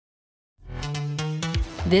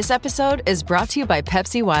This episode is brought to you by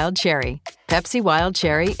Pepsi Wild Cherry. Pepsi Wild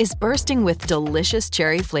Cherry is bursting with delicious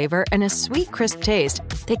cherry flavor and a sweet, crisp taste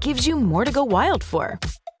that gives you more to go wild for.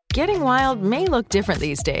 Getting wild may look different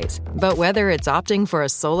these days, but whether it's opting for a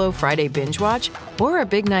solo Friday binge watch or a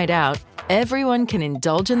big night out, everyone can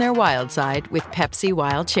indulge in their wild side with Pepsi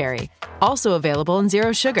Wild Cherry. Also available in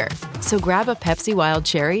Zero Sugar. So grab a Pepsi Wild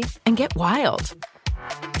Cherry and get wild.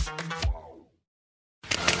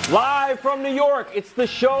 Live from New York, it's the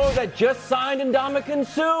show that just signed Ndamukong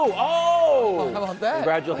Suh. Oh! How about that?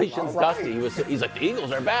 Congratulations, right. Dusty. He's like, the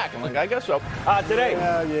Eagles are back. I'm like, I guess so.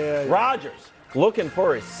 Today, Rodgers looking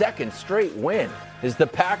for his second straight win. Is the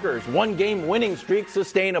Packers' one-game winning streak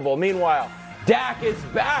sustainable? Meanwhile, Dak is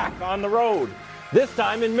back on the road. This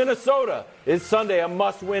time in Minnesota. Is Sunday a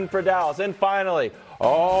must-win for Dallas? And finally,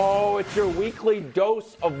 it's your weekly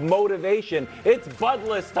dose of motivation. It's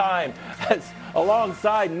Budless time.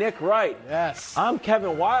 Alongside Nick Wright. Yes. I'm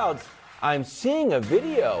Kevin Wildes. I'm seeing a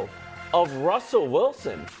video of Russell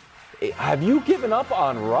Wilson. Have you given up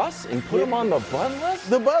on Russ and put him on the Bud list?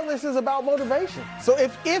 The Bud list is about motivation. So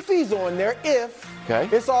if he's on there,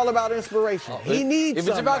 it's all about inspiration. He needs If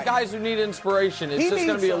it's about guys who need inspiration, it's just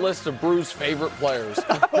going to be a list of Bruce's favorite players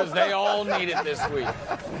because they all need it this week.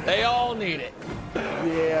 They all need it.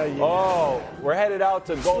 Yeah. Oh, we're headed out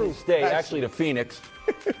to Golden State, actually to Phoenix.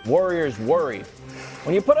 Warriors worried.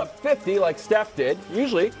 When you put up 50 like Steph did,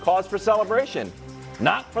 usually cause for celebration.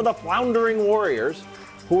 Not for the floundering Warriors,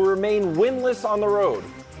 who remain winless on the road.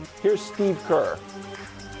 Here's Steve Kerr.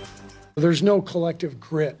 There's no collective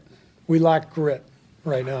grit. We lack grit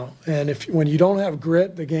right now. And when you don't have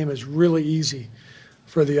grit, the game is really easy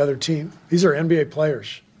for the other team. These are NBA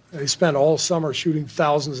players. They spend all summer shooting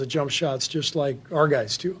thousands of jump shots just like our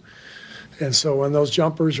guys do. And so when those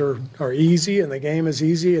jumpers are easy and the game is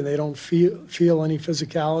easy and they don't feel any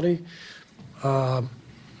physicality,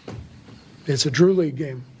 it's a Drew League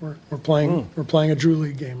game. We're playing a Drew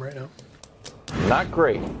League game right now. Not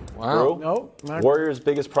great. Wow. Drew? Nope. Warriors'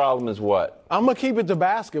 biggest problem is what? I'm going to keep it to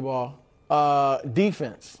basketball.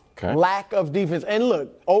 Defense. Okay. Lack of defense. And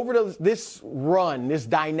look, over this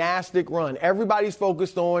dynastic run, everybody's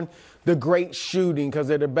focused on the great shooting because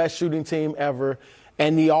they're the best shooting team ever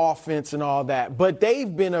and the offense and all that. But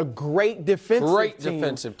they've been a great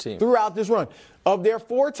defensive team throughout this run. Of their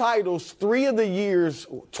 4 titles, 3 of the years,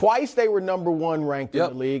 twice they were number 1 ranked in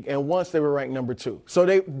the league, and once they were ranked number 2.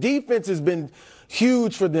 So defense has been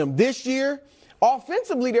huge for them. This year,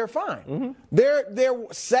 offensively, they're fine. Mm-hmm. They're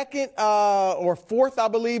second or fourth, I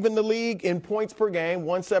believe, in the league in points per game,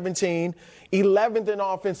 117, 11th in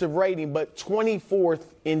offensive rating, but 24th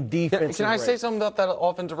in defensive rating. Can I say something about that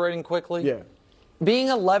offensive rating quickly? Yeah. Being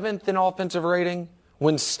 11th in offensive rating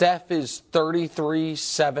when Steph is 33,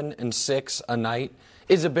 7, and 6 a night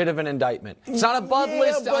is a bit of an indictment. It's not a Bud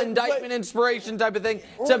list indictment, inspiration type of thing.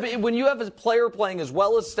 When you have a player playing as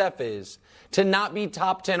well as Steph is, to not be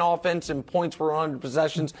top 10 offense and points per 100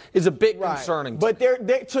 possessions is a bit concerning. But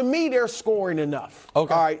to me, they're scoring enough.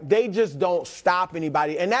 Okay. All right. They just don't stop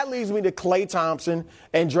anybody. And that leads me to Klay Thompson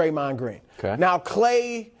and Draymond Green. Okay. Now,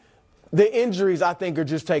 Klay, the injuries, I think, are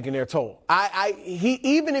just taking their toll.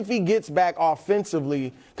 Even if he gets back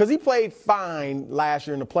offensively, because he played fine last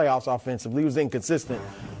year in the playoffs offensively. He was inconsistent,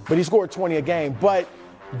 but he scored 20 a game. But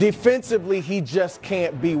defensively, he just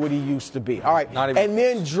can't be what he used to be. All right. And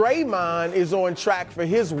then Draymond is on track for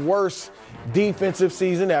his worst defensive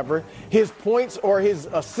season ever. His points or his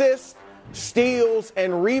assists, steals,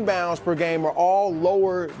 and rebounds per game are all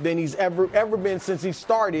lower than he's ever been since he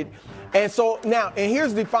started. And so now, and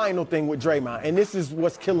here's the final thing with Draymond, and this is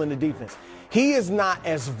what's killing the defense. He is not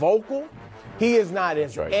as vocal. He is not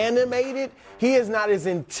as animated. He is not as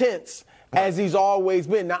intense as he's always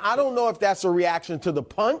been. Now, I don't know if that's a reaction to the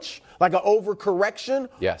punch, like an overcorrection,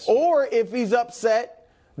 or if he's upset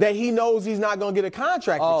that he knows he's not going to get a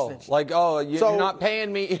contract extension. You're not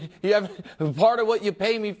paying me. You have part of what you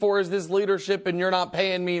pay me for is this leadership, and you're not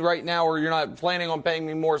paying me right now, or you're not planning on paying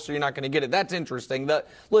me more, so you're not going to get it. That's interesting.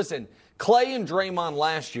 Listen, Klay and Draymond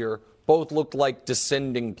last year both looked like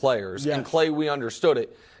descending players, and Klay, we understood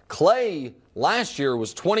it. Klay last year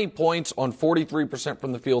was 20 points on 43%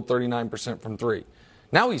 from the field, 39% from 3.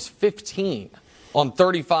 Now he's 15 on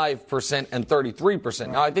 35% and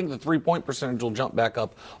 33%. Now, I think the three-point percentage will jump back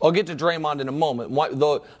up. I'll get to Draymond in a moment.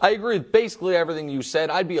 Though I agree with basically everything you said.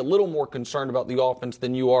 I'd be a little more concerned about the offense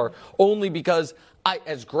than you are, only because,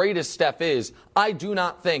 as great as Steph is, I do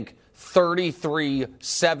not think 33,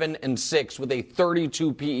 7, and 6 with a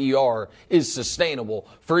 32 PER is sustainable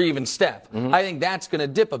for even Steph. Mm-hmm. I think that's going to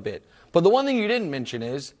dip a bit. But the one thing you didn't mention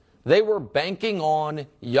is they were banking on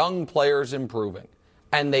young players improving.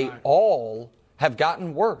 And they all have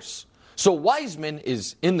gotten worse. So Wiseman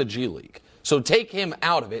is in the G League. So take him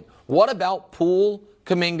out of it. What about Poole,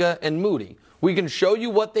 Kuminga, and Moody? We can show you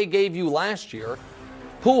what they gave you last year.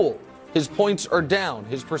 Poole, his points are down.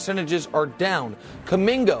 His percentages are down.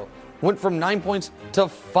 Kuminga went from 9 points to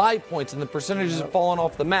 5 points, and the percentages have fallen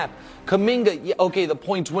off the map. Kuminga, okay, the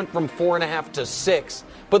points went from 4.5 to 6,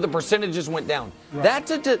 but the percentages went down.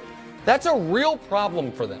 Right. That's a real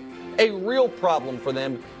problem for them. A real problem for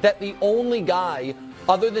them that the only guy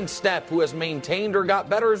other than Steph who has maintained or got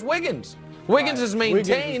better is Wiggins. Wiggins has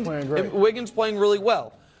maintained. Wiggins playing really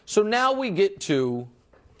well. So now we get to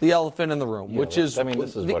the elephant in the room, which is... I mean,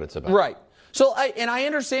 this is what it's about. Right. So, I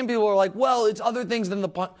understand people are like, well, it's other things than the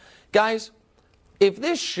punt. Guys, if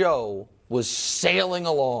this show was sailing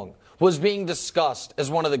along, was being discussed as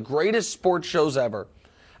one of the greatest sports shows ever,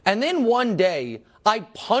 and then one day I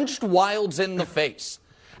punched Wildes in the face,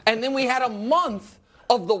 and then we had a month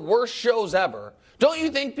of the worst shows ever, don't you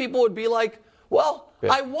think people would be like, well...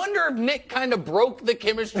 Yeah. I wonder if Nick kind of broke the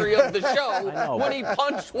chemistry of the show when he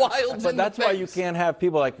punched Wildes in the face. But that's why you can't have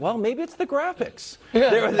people like, well, maybe it's the graphics.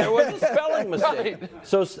 Yeah. There was a spelling mistake. Right.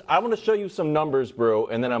 So I want to show you some numbers, Brew,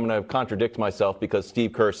 and then I'm going to contradict myself because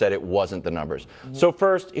Steve Kerr said it wasn't the numbers. Mm-hmm. So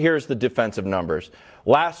first, here's the defensive numbers.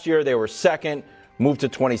 Last year, they were second, moved to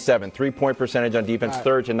 27. 3-point percentage on defense,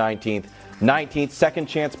 third to 19th. 19th, second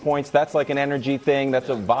chance points. That's like an energy thing. That's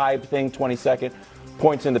a vibe thing, 22nd.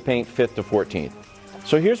 Points in the paint, 5th to 14th.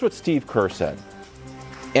 So here's what Steve Kerr said.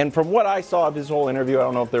 And from what I saw of his whole interview, I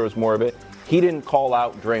don't know if there was more of it, he didn't call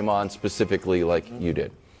out Draymond specifically like you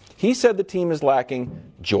did. He said the team is lacking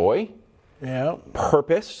joy,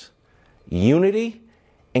 purpose, unity,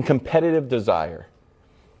 and competitive desire.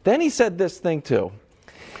 Then he said this thing too.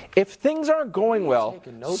 If things aren't going well,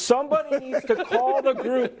 somebody needs to call the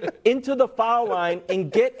group into the foul line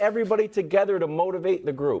and get everybody together to motivate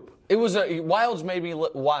the group. It was Wildes made me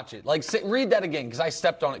watch it. Like, read that again because I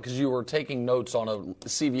stepped on it because you were taking notes on a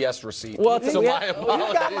CVS receipt. Well, so my apologies.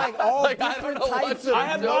 You got like all different types of. I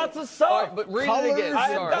have lots of stuff. Right, but read it again. I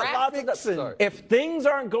have got lots of stuff. If things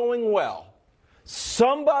aren't going well,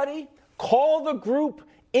 somebody call the group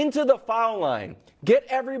into the foul line, get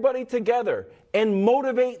everybody together, and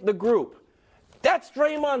motivate the group. That's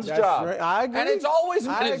Draymond's job. Right. I agree. And it's always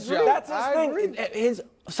been his job. That's his thing.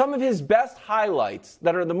 Some of his best highlights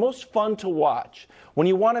that are the most fun to watch, when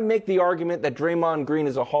you want to make the argument that Draymond Green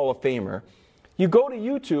is a Hall of Famer, you go to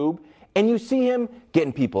YouTube and you see him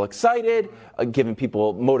getting people excited, giving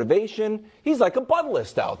people motivation. He's like a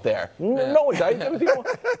Bud out there. No one does.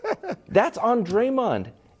 That's on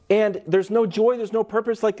Draymond. And there's no joy, there's no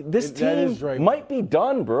purpose. Like, this team might be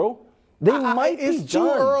done, bro. They might be done. It's too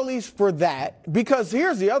early for that, because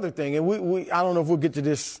here's the other thing, and we I don't know if we'll get to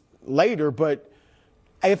this later, but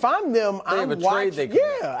if I'm them, I'm watching.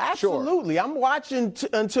 Yeah, absolutely. Sure. I'm watching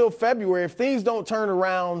until February. If things don't turn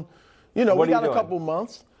around, we got a couple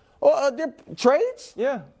months. Trades?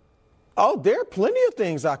 Yeah. Oh, there are plenty of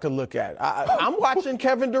things I could look at. I'm watching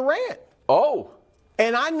Kevin Durant. Oh.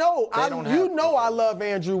 And I know, I love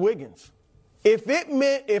Andrew Wiggins.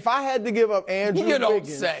 If I had to give up Andrew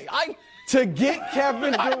Wiggins to get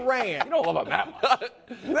Kevin Durant. You don't love that much.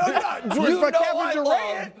 For Kevin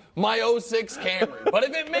Durant. My 06 Camry. But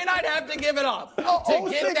if it meant I'd have to give it up to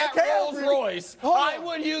get that Rolls Royce,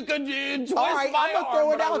 you could twist all right, my I'm going to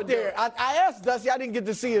throw it out there. I asked Dusty, I didn't get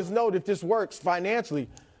to see his note if this works financially.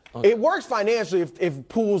 Okay. It works financially if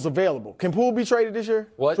Poole's available. Can Poole be traded this year?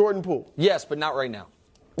 What? Jordan Poole. Yes, but not right now.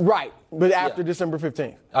 Right, but after December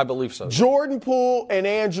 15th. I believe so. Jordan Poole and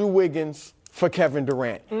Andrew Wiggins for Kevin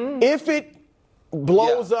Durant. If it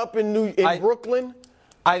blows up in Brooklyn.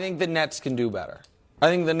 I think the Nets can do better.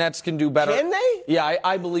 Can they? Yeah,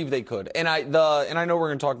 I believe they could. And I know we're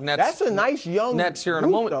going to talk Nets. That's a nice young Nets here in a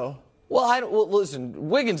moment. Though. Well, listen,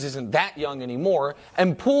 Wiggins isn't that young anymore.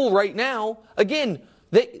 And Poole right now, again,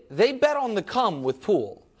 they bet on the come with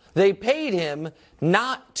Poole. They paid him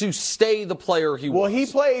not to stay the player he was. Well, he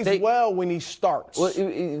plays well when he starts. Well,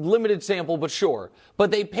 limited sample, but sure.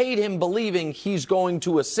 But they paid him believing he's going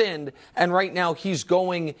to ascend, and right now he's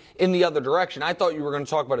going in the other direction. I thought you were going to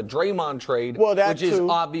talk about a Draymond trade, which is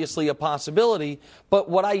obviously a possibility. But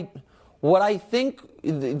what I think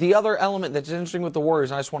the other element that's interesting with the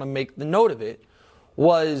Warriors, and I just want to make the note of it,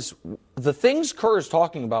 was the things Kerr is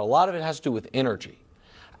talking about, a lot of it has to do with energy.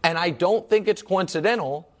 And I don't think it's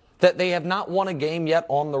coincidental that they have not won a game yet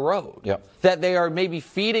on the road. Yep. That they are maybe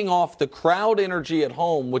feeding off the crowd energy at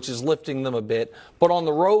home, which is lifting them a bit, but on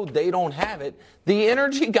the road they don't have it. The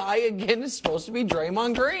energy guy, again, is supposed to be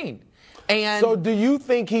Draymond Green. And so do you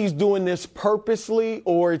think he's doing this purposely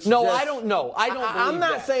or it's no, just, I don't know. I don't believe I'm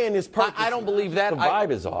not that. saying it's purposely. I don't believe that. The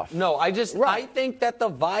vibe is off. No, I think that the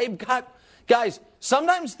vibe got. Guys,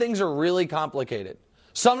 sometimes things are really complicated.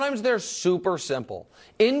 Sometimes they're super simple.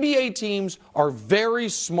 NBA teams are very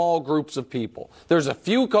small groups of people. There's a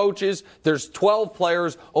few coaches, there's 12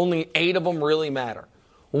 players, only 8 of them really matter.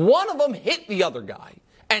 One of them hit the other guy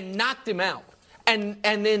and knocked him out. And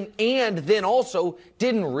then also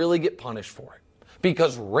didn't really get punished for it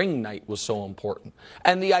because ring night was so important.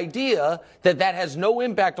 And the idea that has no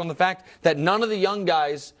impact on the fact that none of the young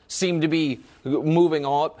guys seem to be moving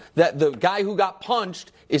on, that the guy who got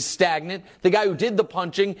punched is stagnant, the guy who did the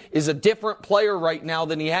punching is a different player right now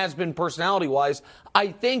than he has been personality-wise.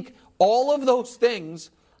 I think all of those things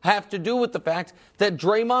have to do with the fact that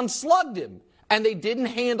Draymond slugged him. And they didn't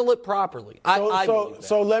handle it properly.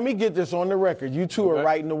 So let me get this on the record. You two are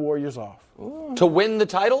writing the Warriors off. To win the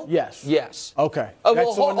title? Yes. Yes. Okay.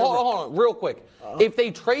 Well, hold on, real quick. If they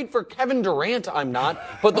trade for Kevin Durant, I'm not.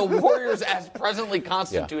 But the Warriors, as presently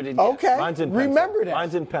constituted, yes. Okay. Mine's in pencil. Remember that.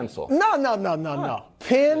 Mine's in pencil. No.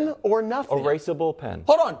 Pen or nothing. Erasable pen.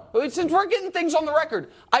 Hold on. Since we're getting things on the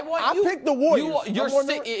record, I picked the Warriors.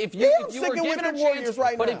 If you were given a chance,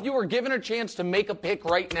 right now. if you were given a chance to make a pick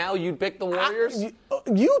right now, you'd pick the Warriors.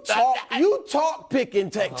 You talk pick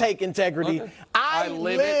and take integrity. Okay. I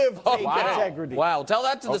live take integrity. Wow. Tell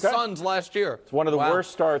that to the Suns last year. It's one of the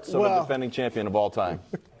worst starts of a defending champion of all time.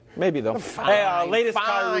 Maybe, though. Latest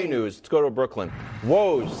Kyrie news. Let's go to Brooklyn.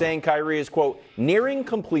 Woj saying Kyrie is, quote, nearing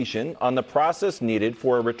completion on the process needed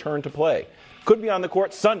for a return to play. Could be on the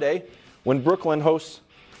court Sunday when Brooklyn hosts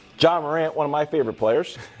Ja Morant, one of my favorite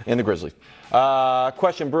players, in the Grizzlies.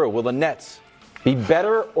 Question, Brew. Will the Nets be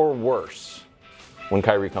better or worse when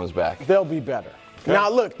Kyrie comes back? They'll be better. Okay. Now,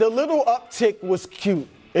 look, the little uptick was cute.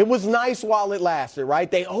 It was nice while it lasted,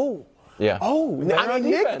 right? Yeah.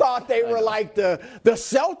 Nick thought they were like the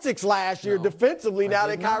Celtics last year defensively now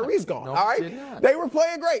that Kyrie's gone. All right? They were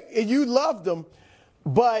playing great. And you loved them.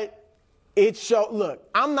 But it showed, look,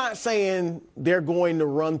 I'm not saying they're going to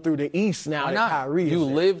run through the East now that Kyrie is You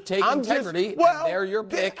there. live, take integrity, and they're your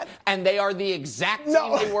pick, and they are the exact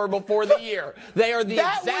team they were before the year. They are the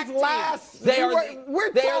exact team.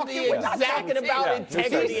 We're not talking about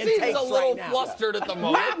integrity and takes He's a little right flustered at the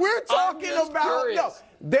moment. We're talking about,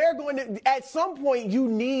 they're going to, at some point, you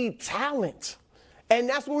need talent. And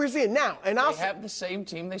that's what we're seeing now. And they have the same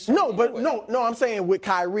team they started with. No, I'm saying with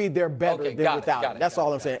Kyrie, they're better than without him. That's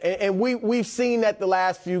all I'm saying. And we've seen that the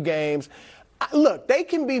last few games. Look, they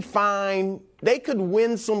can be fine. They could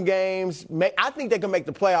win some games. I think they can make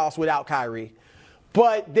the playoffs without Kyrie.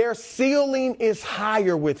 But their ceiling is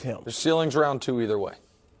higher with him. Their ceiling's round 2 either way.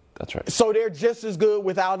 That's right. So they're just as good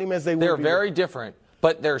without him as they would be. They're very different.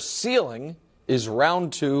 But their ceiling is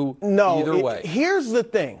round 2 either way. Here's the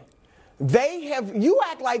thing. You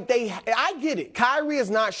act like I get it. Kyrie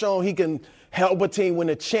has not shown he can help a team win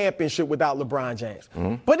a championship without LeBron James.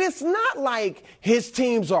 Mm-hmm. But it's not like his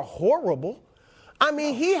teams are horrible. I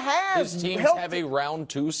mean, he has. His teams have a round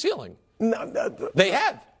 2 ceiling. No, they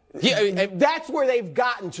have. That's where they've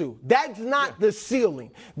gotten to. That's not the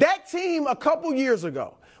ceiling. That team a couple years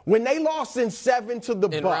ago, when they lost in 7 to the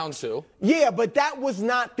Bucks. In round 2. Yeah, but that was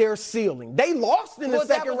not their ceiling. They lost in the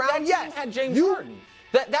second round, yes. Had James Harden.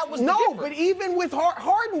 That was but even with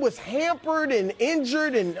Harden was hampered and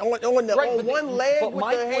injured and on one leg but with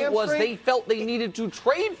my the hamstring. point was they felt they needed to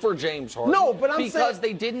trade for James Harden. No, but because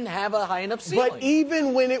they didn't have a high enough ceiling. But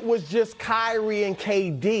even when it was just Kyrie and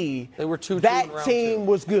KD, they were 2-2 that team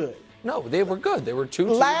was good. No, they were good. They were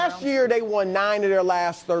 2-2. Last year they won 9 of their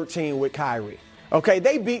last 13 with Kyrie. Okay,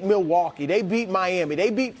 they beat Milwaukee, they beat Miami, they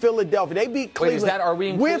beat Philadelphia, they beat Cleveland. Are we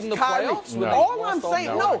including the playoffs? No. All I'm saying,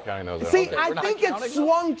 no. See, I think it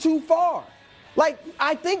swung too far. Like,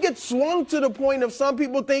 I think it swung to the point of some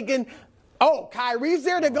people thinking, oh, Kyrie's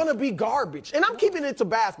there, they're going to be garbage. And I'm keeping it to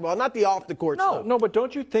basketball, not the off-the-court stuff. No, but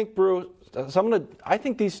don't you think, Brew, I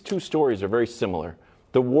think these two stories are very similar.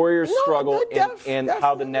 The Warriors struggle and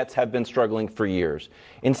how the Nets have been struggling for years.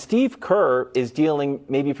 And Steve Kerr is dealing,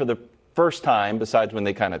 maybe for the first time, besides when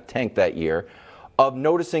they kind of tanked that year, of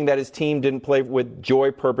noticing that his team didn't play with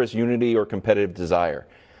joy, purpose, unity, or competitive desire.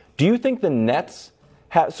 Do you think the Nets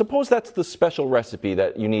have, suppose that's the special recipe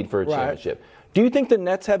that you need for a championship. Do you think the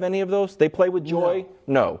Nets have any of those? They play with joy?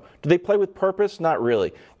 No. Do they play with purpose? Not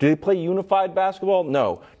really. Do they play unified basketball?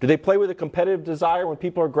 No. Do they play with a competitive desire when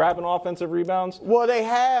people are grabbing offensive rebounds? Well, they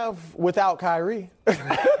have without Kyrie.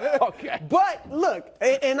 Okay. But look,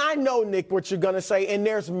 and I know, Nick, what you're going to say, and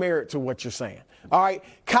there's merit to what you're saying. All right.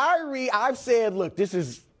 Kyrie, I've said, look, this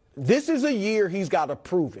is this is a year he's got to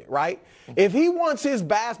prove it, right? If he wants his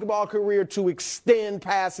basketball career to extend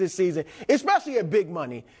past this season, especially at big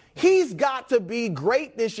money, he's got to be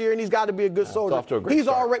great this year, and he's got to be a good soldier. Off to a great he's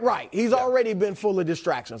start. already right. He's already been full of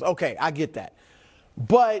distractions. Okay, I get that.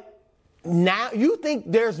 But now you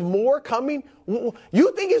think there's more coming?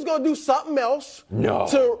 You think he's going to do something else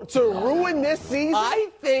to ruin this season? I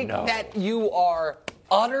think that you are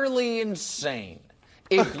utterly insane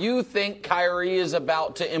if you think Kyrie is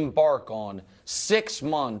about to embark on 6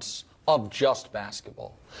 months of just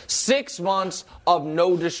basketball. 6 months of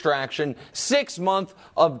no distraction. 6 months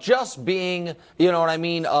of just being, you know what I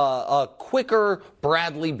mean, a quicker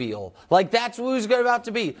Bradley Beal. Like, that's what he's about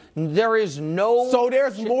to be. There is no... So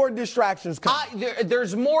there's more distractions coming.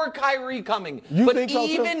 There's more Kyrie coming. You but think so,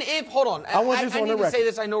 too? even if... Hold on. I want this on the need to record. say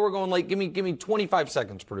this. I know we're going late. Give me 25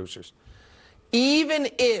 seconds, producers. Even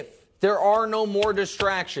if there are no more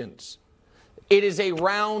distractions, it is a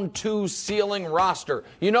round 2 ceiling roster.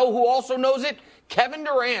 You know who also knows it? Kevin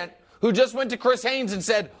Durant, who just went to Chris Haynes and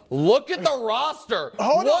said, look at the roster.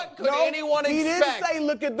 What could anyone expect? He didn't say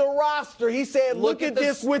look at the roster. He said look at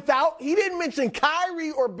this without. He didn't mention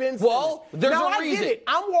Kyrie or Ben Simmons. Well, there's now, a reason. I get it.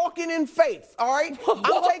 I'm walking in faith, all right?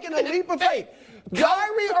 I'm taking a leap of faith.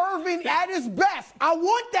 Kyrie Irving at his best. I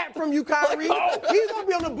want that from you, Kyrie. He's going to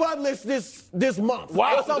be on the bud list this month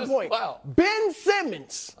at some point. Wow. Ben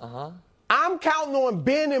Simmons. I'm counting on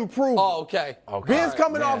Ben improving. Oh, okay. Ben's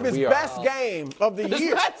coming off his best game of the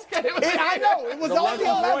year. I know. It was only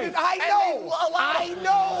 11. I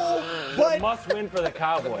know. But Must win for the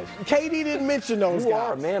Cowboys. KD didn't mention those You guys.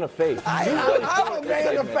 are a man of faith. I'm a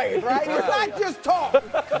man of faith, right? It's not just talk.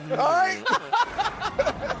 All right?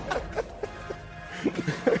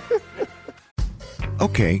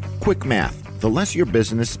 Okay, quick math. The less your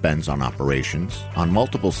business spends on operations, on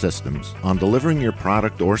multiple systems, on delivering your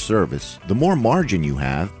product or service, the more margin you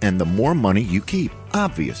have and the more money you keep.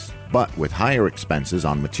 Obvious. But with higher expenses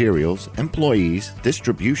on materials, employees,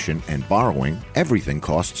 distribution, and borrowing, everything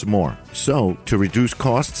costs more. So, to reduce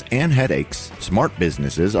costs and headaches, smart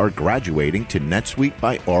businesses are graduating to NetSuite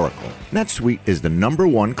by Oracle. NetSuite is the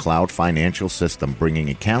 #1 cloud financial system bringing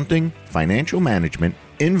accounting, financial management,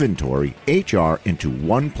 inventory, HR into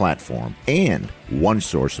one platform and one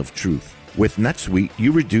source of truth. With NetSuite,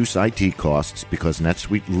 you reduce IT costs because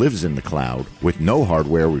NetSuite lives in the cloud with no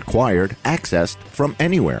hardware required, accessed from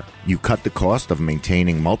anywhere. You cut the cost of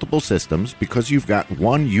maintaining multiple systems because you've got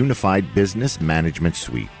one unified business management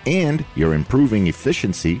suite. And you're improving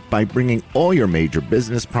efficiency by bringing all your major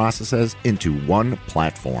business processes into one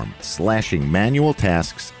platform, slashing manual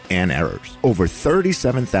tasks and errors. Over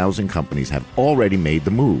 37,000 companies have already made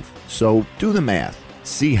the move. So do the math.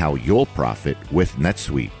 See how you'll profit with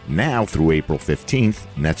NetSuite. Now through April 15th,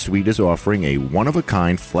 NetSuite is offering a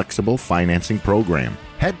one-of-a-kind flexible financing program.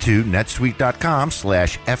 Head to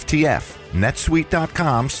netsuite.com/FTF.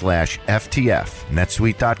 netsuite.com/FTF.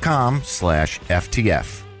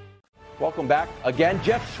 netsuite.com/FTF. Welcome back again.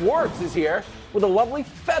 Jeff Schwartz is here with a lovely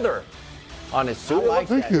feather on his suit.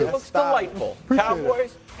 Thank you. It looks delightful.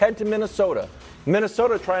 Cowboys head to Minnesota.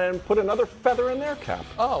 Minnesota trying to put another feather in their cap.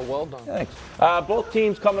 Oh, well done. Thanks. Both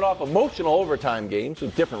teams coming off emotional overtime games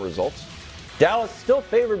with different results. Dallas still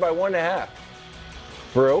favored by 1.5.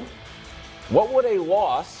 Brew, what would a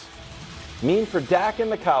loss mean for Dak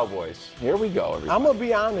and the Cowboys? Here we go, everybody. I'm going to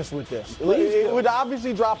be honest with this. Please It do. would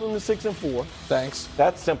obviously drop them to 6-4. Thanks.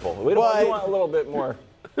 That's simple. We But- want a little bit more.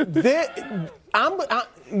 Y'all, I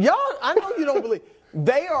know you don't believe.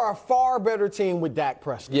 They are a far better team with Dak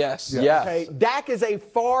Prescott. Yes. Yes. Okay, Dak is a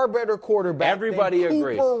far better quarterback. Everybody than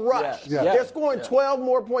agrees. Cooper Rush. Yes. They're scoring 12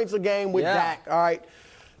 more points a game with Yeah. Dak. All right.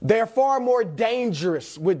 They're far more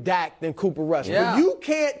dangerous with Dak than Cooper Rush. Yeah. But you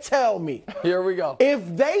can't tell me Here we go. if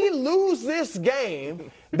they lose this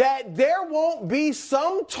game that there won't be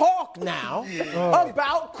some talk now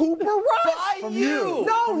about Cooper Rush. By you.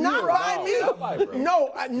 No, not by me. not by Brew.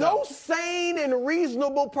 No sane and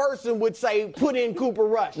reasonable person would say put in Cooper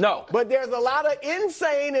Rush. No. But there's a lot of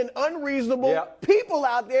insane and unreasonable Yep. people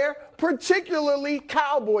out there, particularly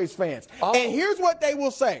Cowboys fans. And here's what they will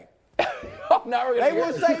say. Now we're They gonna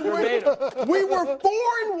will hear say verbatim. we were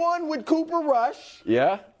 4-1 with Cooper Rush.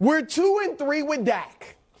 Yeah? We're 2-3 with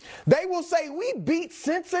Dak. They will say we beat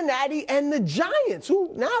Cincinnati and the Giants.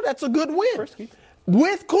 Now that's a good win.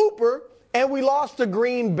 With Cooper, and we lost to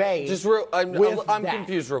Green Bay. Just real, I'm with I'm Dak.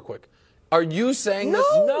 confused real quick. Are you saying this?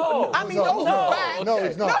 No. I mean, those are facts. No,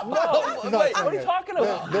 he's not. Wait, what are you talking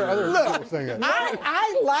about? There are other people saying it.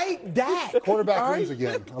 I like Dak. Quarterback all wins right?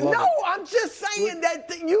 again. I love No, it. I'm just saying that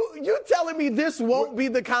you telling me this won't be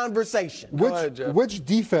the conversation. Which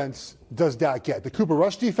defense does Dak get? The Cooper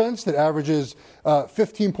Rush defense that averages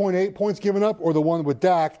 15.8 points given up, or the one with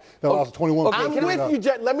Dak that allows 21 I'm points? with you,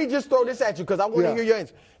 Jet. Let me just throw this at you because I want to hear your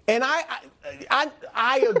answer. And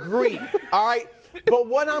I agree. All right, but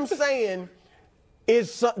what I'm saying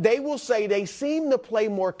is they will say they seem to play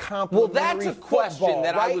more complementary Well, that's a question football,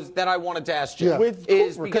 that I wanted to ask you. Yeah. With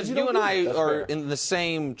Is Cooper, because you you don't and do I that. are That's fair. in the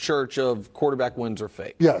same church of quarterback wins or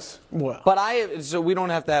fake. Yes. Well, But so we don't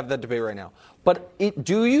have to have that debate right now. But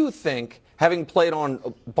do you think, having played on a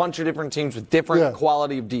bunch of different teams with different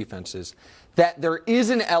quality of defenses, that there is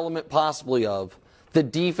an element possibly of the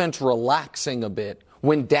defense relaxing a bit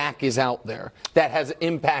when Dak is out there that has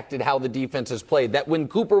impacted how the defense has played? That when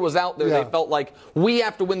Cooper was out there, they felt like we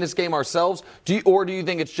have to win this game ourselves? Or do you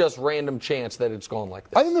think it's just random chance that it's gone like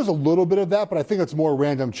this? I think there's a little bit of that, but I think it's more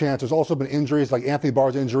random chance. There's also been injuries, like Anthony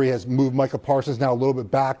Barr's injury has moved Micah Parsons now a little bit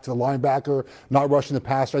back to the linebacker, not rushing the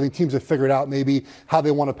passer. I think teams have figured out maybe how they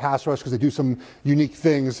want to pass rush because they do some unique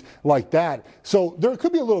things like that. So there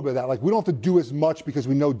could be a little bit of that. Like, we don't have to do as much because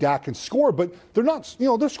we know Dak can score, but they're not,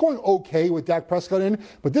 they're scoring okay with Dak Prescott in.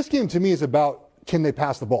 But this game to me is about, can they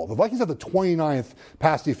pass the ball? The Vikings have the 29th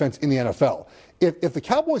pass defense in the NFL. If the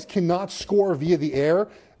Cowboys cannot score via the air,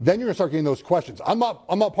 then you're going to start getting those questions. I'm not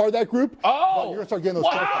part of that group. But you're going to start getting those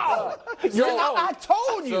questions. I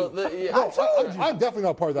told you. I'm definitely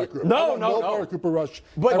not part of that group. No. Part of Cooper Rush.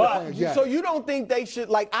 But so you don't think they should,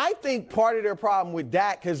 I think part of their problem with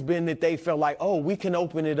Dak has been that they feel like, oh, we can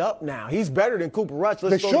open it up now. He's better than Cooper Rush.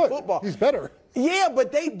 Let's They go should. to football. He's better. Yeah,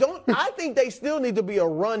 but they don't. I think they still need to be a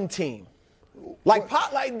run team. I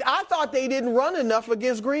thought they didn't run enough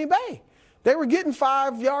against Green Bay. They were getting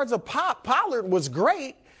 5 yards a pop. Pollard was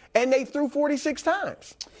great, and they threw 46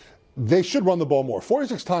 times. They should run the ball more.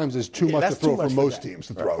 46 times is too much to throw for most teams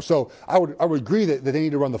to throw. So I would agree that they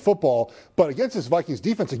need to run the football. But against this Vikings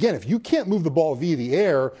defense, again, if you can't move the ball via the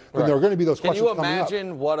air, then there are going to be those questions coming up. Can you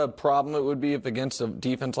imagine what a problem it would be if against a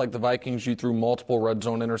defense like the Vikings you threw multiple red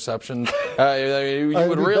zone interceptions? You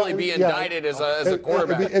would really be indicted as a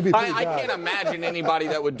quarterback. I can't imagine anybody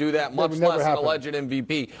that would do that, much less an alleged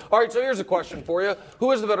MVP. All right, so here's a question for you.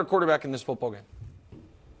 Who is the better quarterback in this football game?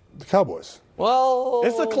 The Cowboys. Well,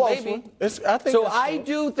 it's a close maybe. one. I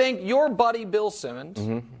do think your buddy Bill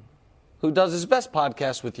Simmons, who does his best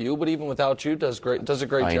podcast with you, but even without you, does a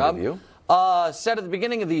great job. Said at the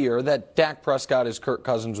beginning of the year that Dak Prescott is Kirk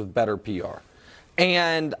Cousins with better PR,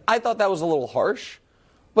 and I thought that was a little harsh.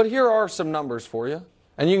 But here are some numbers for you,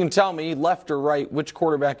 and you can tell me left or right which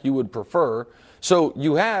quarterback you would prefer. So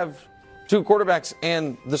you have two quarterbacks,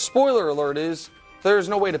 and the spoiler alert is there's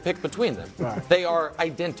no way to pick between them. Right. They are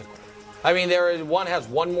identical. I mean, one has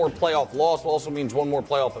one more playoff loss, also means one more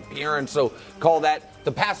playoff appearance, so call that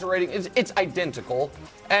the passer rating. It's identical,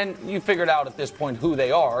 and you figured out at this point who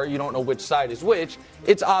they are. You don't know which side is which.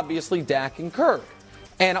 It's obviously Dak and Kirk.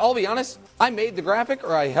 And I'll be honest, I made the graphic,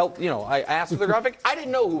 or I helped, I asked for the graphic. I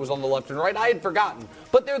didn't know who was on the left and right. I had forgotten.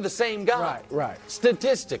 But they're the same guy. Right.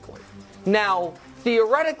 Statistically. Now,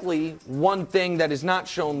 theoretically, one thing that is not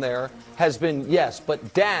shown there has been, yes,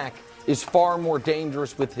 but Dak is far more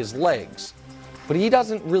dangerous with his legs. But he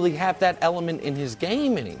doesn't really have that element in his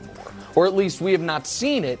game anymore. Or at least we have not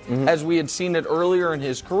seen it as we had seen it earlier in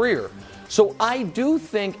his career. So I do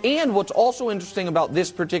think, and what's also interesting about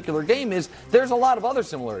this particular game is there's a lot of other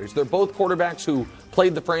similarities. They're both quarterbacks who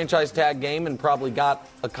played the franchise tag game and probably got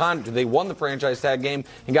a contract. They won the franchise tag game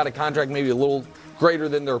and got a contract maybe a little greater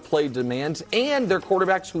than their play demands. And they're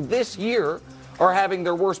quarterbacks who this year are having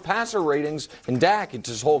their worst passer ratings, and Dak, it's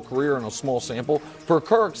his whole career in a small sample, for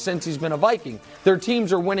Kirk since he's been a Viking. Their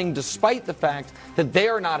teams are winning despite the fact that they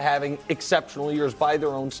are not having exceptional years by their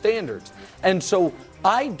own standards. And so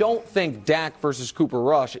I don't think Dak versus Cooper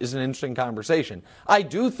Rush is an interesting conversation. I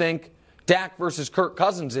do think Dak versus Kirk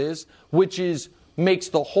Cousins is, which makes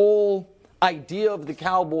the whole idea of the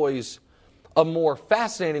Cowboys a more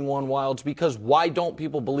fascinating one, Wilds, because why don't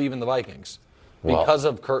people believe in the Vikings? Because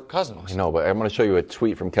of Kirk Cousins. I know, but I'm going to show you a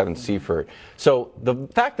tweet from Kevin Seifert. So the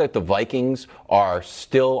fact that the Vikings are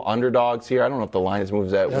still underdogs here, I don't know if the line has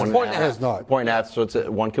moved at 1.5. Point and a half, so it's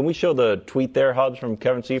at 1. Can we show the tweet there, Hubs, from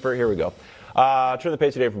Kevin Seifert? Here we go. Turn the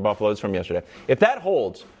page today from Buffalo. It's from yesterday. If that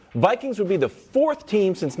holds, Vikings would be the fourth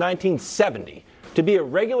team since 1970 to be a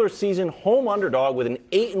regular season home underdog with an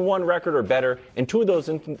 8-1 record or better, and two of those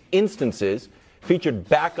instances featured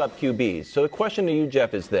backup QBs. So the question to you,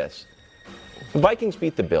 Jeff, is this. The Vikings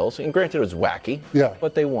beat the Bills, and granted it was wacky,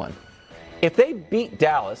 but they won. If they beat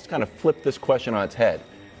Dallas, kind of flip this question on its head,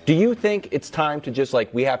 do you think it's time to just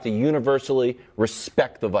we have to universally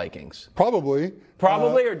respect the Vikings? Probably.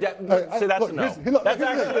 Probably, or so that's a no. That's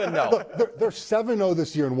actually a no. Look, they're 7-0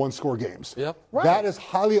 this year in one-score games. Yep. Right. That is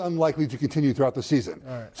highly unlikely to continue throughout the season.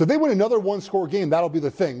 Right. So if they win another one-score game, that'll be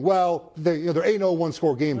the thing. Well, they're 8-0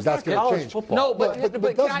 one-score games. That's going to change. Football. No, but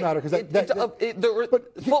it does matter because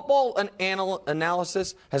football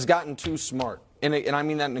analysis has gotten too smart, and I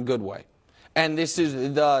mean that in a good way. And this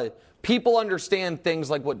is people understand things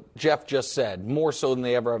like what Jeff just said more so than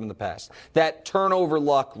they ever have in the past. That turnover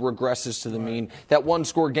luck regresses to the mean. That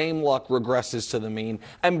one-score game luck regresses to the mean.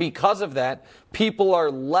 And because of that, people are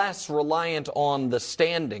less reliant on the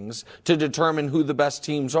standings to determine who the best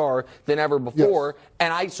teams are than ever before. Yes.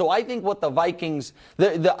 And I think what the Vikings,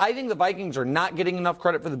 I think the Vikings are not getting enough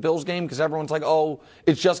credit for the Bills game because everyone's like, oh,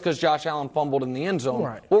 it's just because Josh Allen fumbled in the end zone.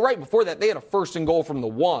 Right. Well, right before that, they had a 1st and goal from the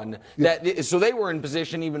 1. So they were in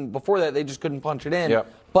position even before that. They just couldn't punch it in.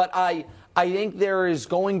 Yep. But I think there is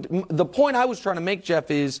the point I was trying to make, Jeff,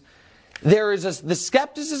 is there is the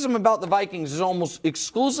skepticism about the Vikings is almost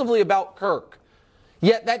exclusively about Kirk.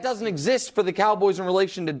 Yet that doesn't exist for the Cowboys in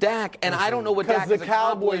relation to Dak, and I don't know what Dak has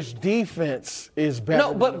accomplished. Because the Cowboys' defense is better.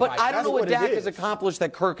 No, but I don't know what Dak has accomplished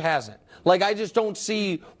that Kirk hasn't. I just don't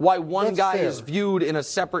see why one guy is viewed in a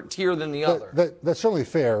separate tier than the other. That's certainly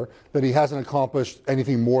fair that he hasn't accomplished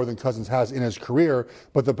anything more than Cousins has in his career,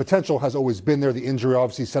 but the potential has always been there. The injury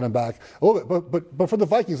obviously set him back a little bit. But for the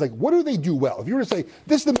Vikings, what do they do well? If you were to say,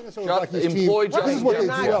 this is the Minnesota Vikings team, this is what they do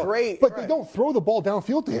well. But they don't throw the ball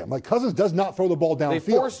downfield to him. Cousins does not throw the ball downfield. They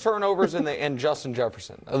force turnovers and Justin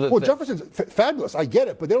Jefferson. Jefferson's fabulous. I get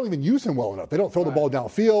it, but they don't even use him well enough. They don't throw the ball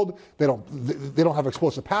downfield. They don't have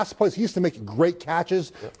explosive pass plays. He used to make great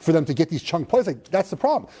catches for them to get these chunk plays. That's the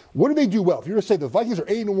problem. What do they do well? If you were to say the Vikings are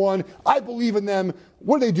 8-1, I believe in them.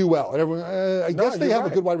 What do they do well? And everyone, I guess they have a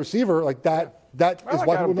good wide receiver like that. That is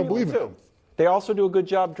why people don't believe in them. They also do a good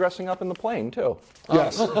job dressing up in the plane, too.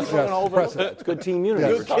 Yes. It's good team unity.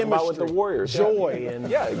 Good We're talking about with the Warriors. Joy and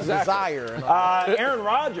exactly. desire. Aaron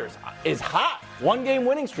Rodgers is hot. 1-game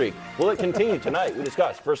winning streak. Will it continue tonight? We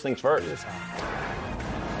discuss. First things first.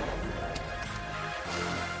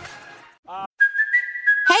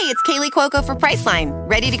 Hey, it's Kaylee Cuoco for Priceline.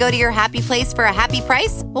 Ready to go to your happy place for a happy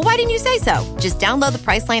price? Well, why didn't you say so? Just download the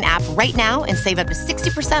Priceline app right now and save up to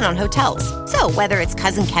 60% on hotels. So whether it's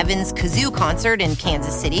Cousin Kevin's Kazoo Concert in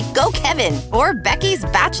Kansas City, go Kevin, or Becky's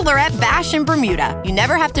Bachelorette Bash in Bermuda, you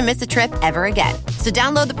never have to miss a trip ever again. So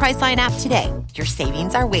download the Priceline app today. Your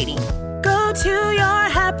savings are waiting. Go to your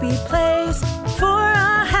happy place for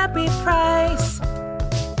a happy price.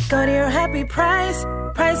 Go to your happy price,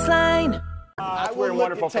 Priceline. We're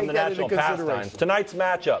wonderful from the national pastimes. Tonight's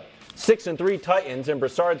matchup, 6-3 Titans and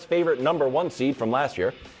Broussard's favorite number 1 seed from last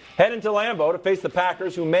year head into Lambeau to face the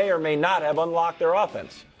Packers, who may or may not have unlocked their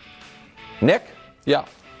offense. Nick? Yeah.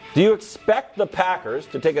 Do you expect the Packers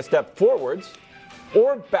to take a step forwards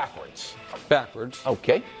or backwards? Backwards.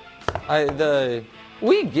 Okay.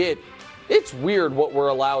 It's weird what we're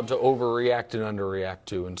allowed to overreact and underreact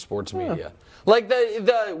to in sports media.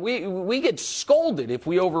 We get scolded if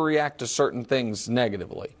we overreact to certain things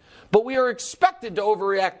negatively. But we are expected to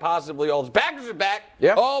overreact positively all the time. Packers are back.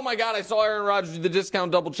 Yep. Oh, my God, I saw Aaron Rodgers do the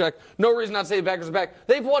discount double check. No reason not to say the Packers are back.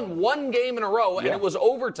 They've won 1 game in a row, and it was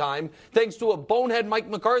overtime thanks to a bonehead Mike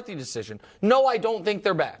McCarthy decision. No, I don't think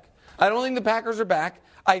they're back. I don't think the Packers are back.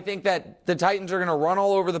 I think that the Titans are going to run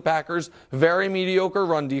all over the Packers. Very mediocre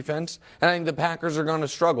run defense. And I think the Packers are going to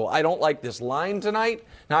struggle. I don't like this line tonight.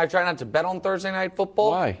 Now, I try not to bet on Thursday Night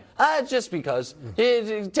Football. Why? Just because.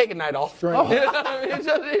 Take a night off.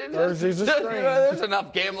 Thursday's a strain. There's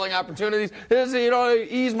enough gambling opportunities.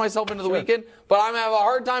 Ease myself into the weekend. But I'm going to have a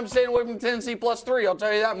hard time staying away from Tennessee +3. I'll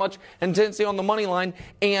tell you that much. And Tennessee on the money line.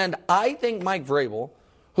 And I think Mike Vrabel,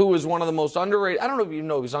 who is one of the most underrated, I don't know if you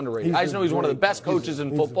know he's underrated, I just know he's one of the best coaches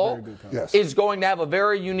in football, is going to have a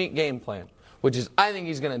very unique game plan, which is I think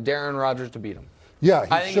he's going to Darren Rodgers to beat him. Yeah,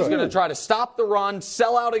 I think he's going to try to stop the run,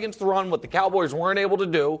 sell out against the run, what the Cowboys weren't able to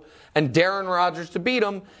do, and Darren Rodgers to beat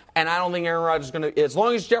him. And I don't think Aaron Rodgers is going to, as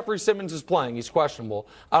long as Jeffrey Simmons is playing, he's questionable,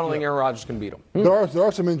 I don't think Aaron Rodgers can beat him. There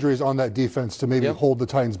are some injuries on that defense to maybe hold the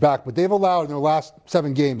Titans back, but they've allowed in their last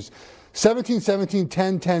 7 games 17-17,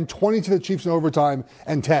 10-10, 20 to the Chiefs in overtime,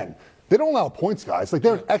 and 10. They don't allow points, guys.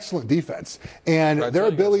 They're an excellent defense. And their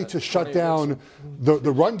ability to shut down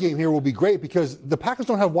the run game here will be great because the Packers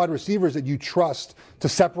don't have wide receivers that you trust to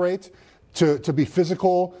separate, to be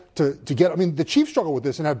physical, to get. I mean, the Chiefs struggle with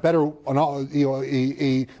this and have better,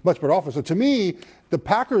 a much better offense. So to me, the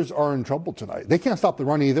Packers are in trouble tonight. They can't stop the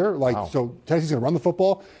run either. So Tennessee's going to run the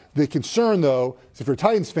football. The concern, though, is if you're a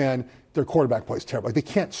Titans fan, their quarterback plays terrible. Like, they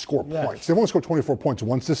can't score points. They've only scored 24 points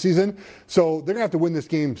once this season. So they're going to have to win this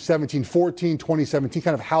game 17-14, 20-17,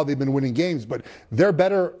 kind of how they've been winning games. But they're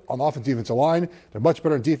better on the defensive line. They're much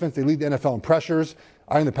better on defense. They lead the NFL in pressures.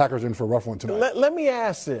 I think the Packers are in for a rough one tonight. Let me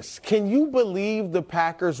ask this. Can you believe the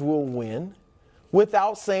Packers will win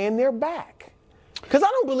without saying they're back? Because I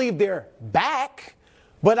don't believe they're back,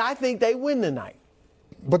 but I think they win tonight.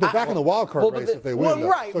 But they're back in the wild card race if they win. Well,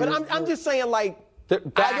 right, so but I'm just saying, like,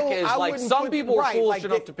 some people were foolish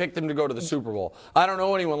enough to pick them to go to the Super Bowl. I don't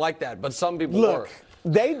know anyone like that, but some people were.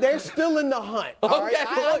 They're still in the hunt. All right?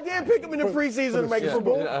 I did pick them in the preseason to make the Super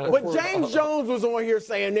Bowl. But James Jones was on here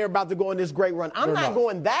saying they're about to go on this great run. I'm not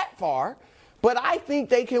going that far, but I think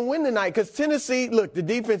they can win tonight because Tennessee, look, the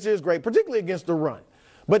defense is great, particularly against the run.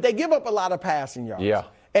 But they give up a lot of passing yards. Yeah.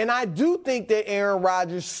 And I do think that Aaron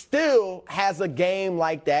Rodgers still has a game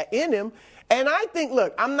like that in him. And I think,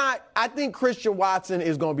 I think Christian Watson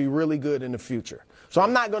is going to be really good in the future. So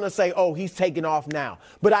I'm not going to say, oh, he's taking off now.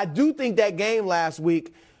 But I do think that game last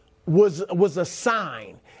week was a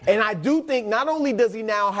sign. And I do think not only does he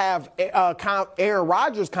now have Aaron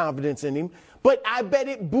Rodgers' confidence in him, but I bet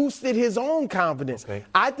it boosted his own confidence. Okay.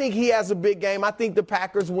 I think he has a big game. I think the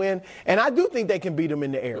Packers win. And I do think they can beat him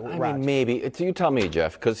in the air. I mean, maybe. You tell me,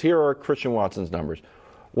 Jeff, because here are Christian Watson's numbers.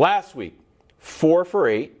 Last week, 4 for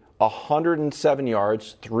 8. 107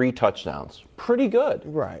 yards, 3 touchdowns. Pretty good.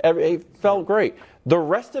 Right. It felt great. The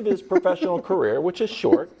rest of his professional career, which is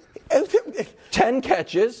short, 10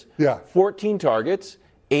 catches, 14 targets,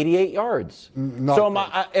 88 yards.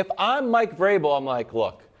 If I'm Mike Vrabel, I'm like,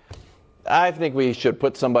 look, I think we should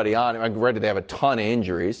put somebody on. I'm ready. They have a ton of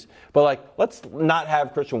injuries. But, let's not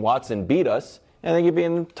have Christian Watson beat us. I think he'd be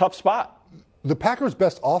in a tough spot. The Packers'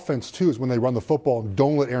 best offense, too, is when they run the football and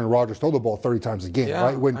don't let Aaron Rodgers throw the ball 30 times a game,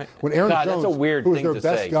 right? When Aaron Jones, that's a weird who was thing their to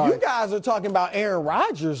best say. guy. You guys are talking about Aaron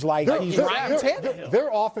Rodgers like he's Ryan Tannehill.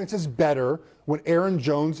 Their offense is better when Aaron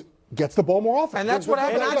Jones gets the ball more often. And that's what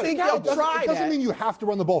happened. And I think they'll try It doesn't mean you have to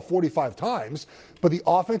run the ball 45 times, but the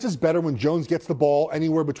offense is better when Jones gets the ball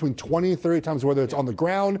anywhere between 20 and 30 times, whether it's on the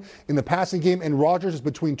ground, in the passing game, and Rodgers is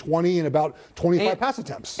between 20 and about 25 pass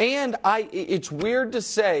attempts. And it's weird to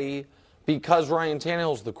say because Ryan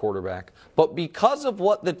Tannehill's the quarterback, but because of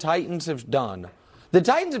what the Titans have done. The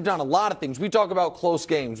Titans have done a lot of things. We talk about close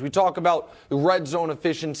games. We talk about red zone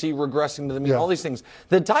efficiency regressing to the mean, all these things.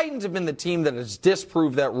 The Titans have been the team that has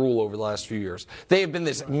disproved that rule over the last few years. They have been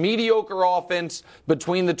this mediocre offense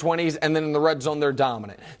between the 20s, and then in the red zone, they're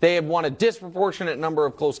dominant. They have won a disproportionate number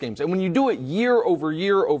of close games. And when you do it year over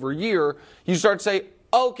year over year, you start to say,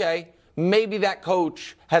 okay, maybe that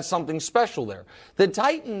coach has something special there. The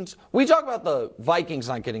Titans, we talk about the Vikings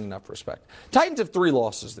not getting enough respect. Titans have 3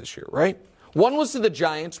 losses this year, right? One was to the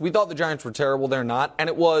Giants. We thought the Giants were terrible. They're not. And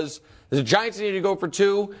it was the Giants needed to go for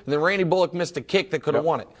 2, and then Randy Bullock missed a kick that could have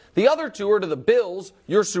won it. The other 2 are to the Bills,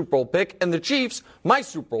 your Super Bowl pick, and the Chiefs, my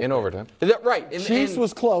Super Bowl in overtime. Right. Chiefs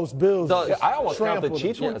was close. Bills. I almost count the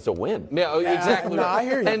Chiefs one as a win. Yeah, exactly. No, I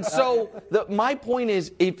hear you. And so my point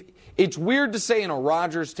is, if it's weird to say in a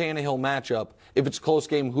Rodgers-Tannehill matchup, if it's a close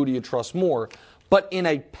game, who do you trust more? But in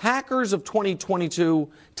a Packers of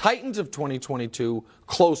 2022, Titans of 2022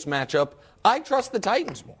 close matchup, I trust the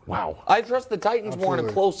Titans more. Wow. I trust the Titans more in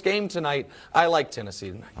a close game tonight. I like Tennessee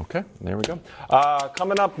tonight. Okay, there we go.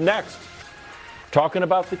 Coming up next, talking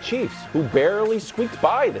about the Chiefs, who barely squeaked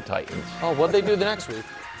by the Titans. Oh, what'd they do the next week?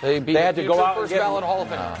 They had to go out first ballot Hall of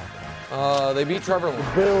Fame. They beat Trevor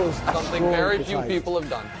Lawrence. Bills. Something very few people have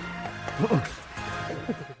done.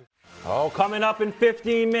 Coming up in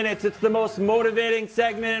 15 minutes, it's the most motivating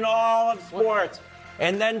segment in all of sports.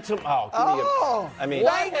 And then Thank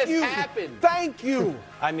you. Happened? Thank you.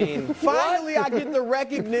 I mean, finally, I get the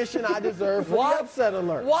recognition I deserve for the upset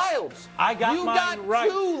alert. Wilds. I got mine right.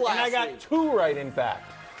 2 last and I got week. 2 right, in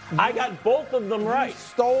fact. I got both of them right. You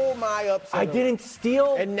stole my upset I alert. didn't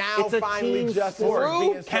steal. And now it's a finally team justice sport. is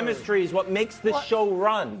being served. Chemistry is what makes this show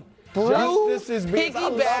run. Justice is being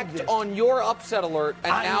piggybacked on your upset alert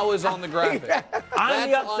and now is on the graphic. I'm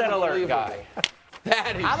the upset alert guy.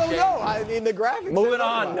 That is I don't know. I mean, the graphics. Moving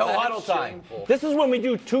on. No huddle time. This is when we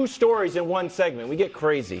do 2 stories in one segment. We get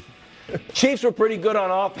crazy. Chiefs were pretty good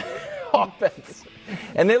on offense.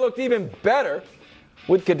 And they looked even better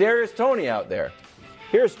with Kadarius Toney out there.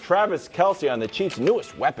 Here's Travis Kelce on the Chiefs'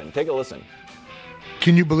 newest weapon. Take a listen.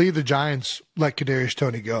 Can you believe the Giants let Kadarius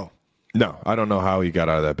Toney go? No, I don't know how he got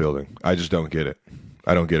out of that building. I just don't get it.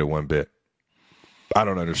 I don't get it one bit. I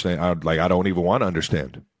don't understand. I don't even want to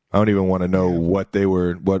understand. I don't even want to know what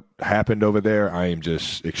happened over there. I am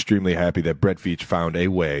just extremely happy that Brett Veach found a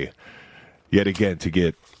way, yet again, to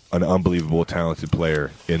get an unbelievable talented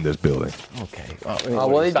player in this building. Okay.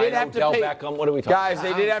 Well, they did have to pay. Beckham? What are we talking Guys,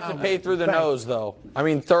 they did have to pay through the nose, though. I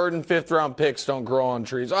mean, 3rd and 5th round picks don't grow on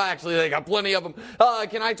trees. Oh, actually, they got plenty of them.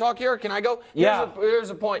 Can I talk here? Can I go? Here's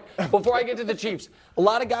a point. Before I get to the Chiefs, a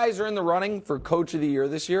lot of guys are in the running for Coach of the Year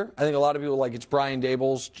this year. I think a lot of people like it's Brian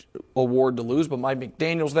Daboll's award to lose, but Mike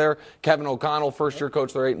McDaniel's there. Kevin O'Connell, first-year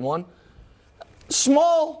coach, they're 8-1.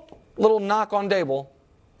 Small little knock on Daboll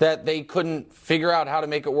that they couldn't figure out how to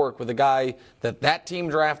make it work with a guy that team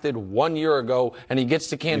drafted 1 year ago, and he gets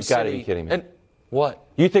to Kansas City. You've got to be kidding me. And what?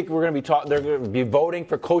 You think we're going to be they're going to be voting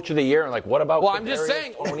for Coach of the Year, and like, what about? Well, I'm just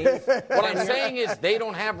saying. What I'm saying is they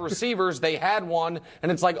don't have receivers. They had one,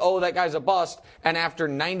 and it's like, oh, that guy's a bust. And after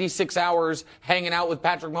 96 hours hanging out with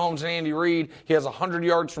Patrick Mahomes and Andy Reid, he has 100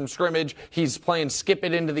 yards from scrimmage. He's playing skip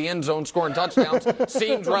it into the end zone, scoring touchdowns.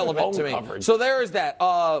 Seems relevant to me. Coverage. So there is that.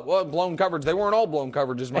 Blown coverage. They weren't all blown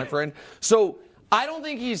coverages, my friend. So I don't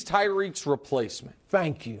think he's Tyreek's replacement.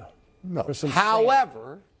 Thank you. No.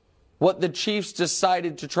 However, what the Chiefs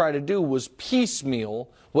decided to try to do was piecemeal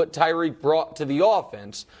what Tyreek brought to the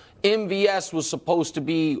offense. MVS was supposed to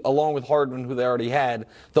be, along with Hardman, who they already had,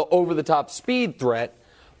 the over-the-top speed threat.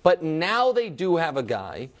 But now they do have a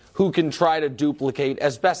guy who can try to duplicate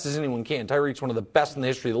as best as anyone can. Tyreek's one of the best in the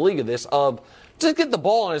history of the league of this, of just get the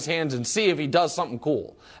ball in his hands and see if he does something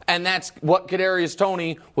cool. And that's what Kadarius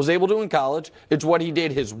Toney was able to do in college. It's what he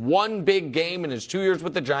did his one big game in his 2 years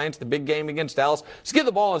with the Giants, the big game against Dallas. Just get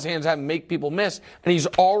the ball in his hands, have him make people miss. And he's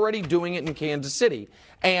already doing it in Kansas City.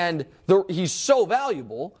 And he's so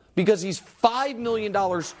valuable because he's $5 million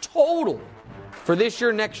total for this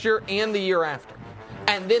year, next year, and the year after.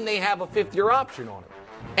 And then they have a 5th-year option on it.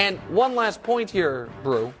 And one last point here,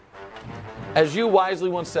 Brew. As you wisely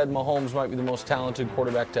once said, Mahomes might be the most talented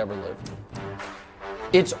quarterback to ever live.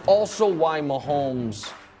 It's also why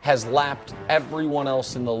Mahomes has lapped everyone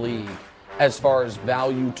else in the league as far as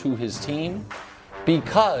value to his team,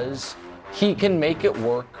 because he can make it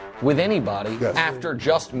work with anybody after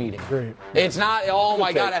just meeting. Great. It's not, oh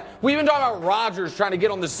my God. We've been talking about Rodgers trying to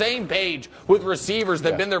get on the same page with receivers that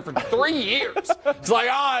have been there for 3 years. It's like,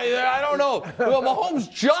 I don't know. Well,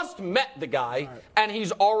 Mahomes just met the guy, and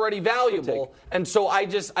he's already valuable. And so I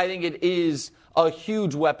think it is a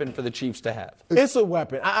huge weapon for the Chiefs to have. It's a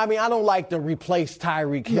weapon. I mean, I don't like the replace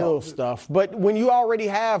Tyreek Hill stuff, but when you already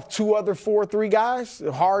have 2 other 4-3 guys,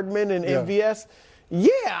 Hardman and MVS,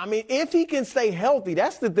 I mean, if he can stay healthy,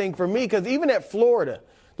 that's the thing for me, because even at Florida,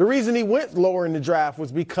 the reason he went lower in the draft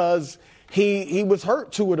was because he was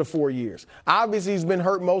hurt 2 of the 4 years. Obviously, he's been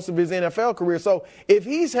hurt most of his NFL career. So if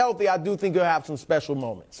he's healthy, I do think he'll have some special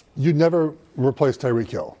moments. You'd never replace Tyreek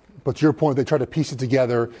Hill. But to your point, they tried to piece it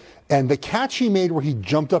together. And the catch he made where he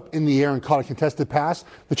jumped up in the air and caught a contested pass,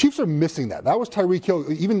 the Chiefs are missing that. That was Tyreek Hill.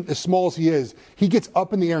 Even as small as he is, he gets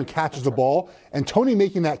up in the air and catches the ball. And Toney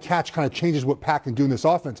making that catch kind of changes what Pat can do in this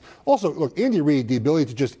offense. Also, look, Andy Reid, the ability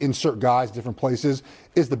to just insert guys in different places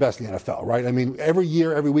is the best in the NFL, right? I mean, every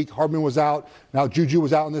year, every week, Hardman was out. Now Juju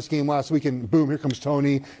was out in this game last week, and boom, here comes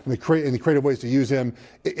Toney and the creative ways to use him.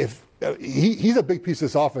 He's a big piece of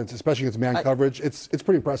this offense, especially against man coverage. It's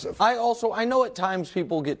pretty impressive. I know at times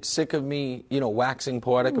people get sick of me, waxing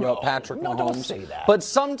poetic about Patrick Mahomes. Don't say that. But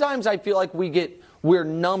sometimes I feel like we're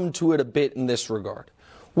numb to it a bit in this regard.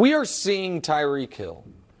 We are seeing Tyreek Hill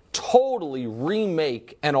totally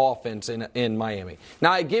remake an offense in Miami.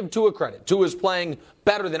 Now, I give Tua credit. Tua is playing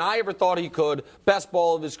better than I ever thought he could. Best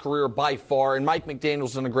ball of his career by far, and Mike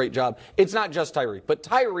McDaniel's done a great job. It's not just Tyreek, but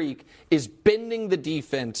Tyreek is bending the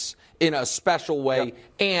defense in a special way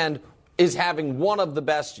and is having one of the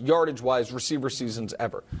best yardage-wise receiver seasons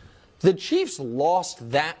ever. The Chiefs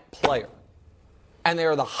lost that player, and they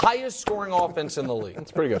are the highest scoring offense in the league.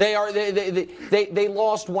 That's pretty good. They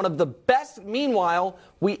lost one of the best. Meanwhile,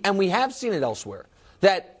 we have seen it elsewhere,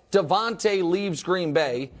 that Devontae leaves Green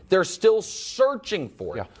Bay, they're still searching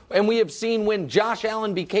for it. Yeah. And we have seen when Josh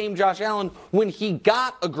Allen became Josh Allen, when he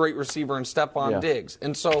got a great receiver in Stephon Diggs.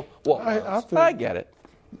 And so, I get it.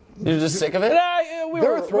 You're just sick of it? We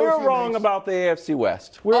were wrong about the AFC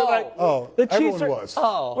West. We were the Chiefs was.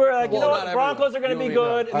 We were like, the Broncos are going to be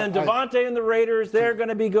good, and then Devontae and the Raiders, they're going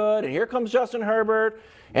to be good, and here comes Justin Herbert,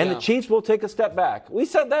 and the Chiefs will take a step back. We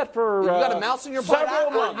said that for you got a mouse in your butt.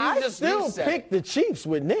 I still picked the Chiefs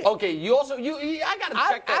with Nick. Okay, I got to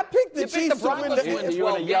check that. I picked the Chiefs to win the You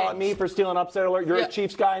want to yell at me for stealing upset alert? You're a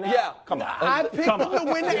Chiefs guy now? Yeah. Come on. I picked them to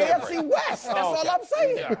win the AFC West. That's all I'm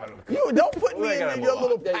saying. You don't put me in your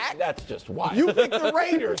little pack. That's just wild. You picked the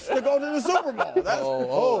Raiders to go to the Super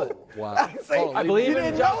Bowl. Wow. I believe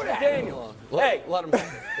in Josh McDaniels. Hey, let him.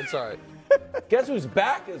 It's all right. Guess who's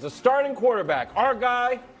back as a starting quarterback? Our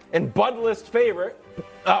guy, and Bud List favorite,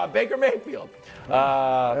 Baker Mayfield.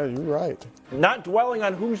 Yeah, you're right. Not dwelling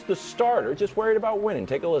on who's the starter, just worried about winning.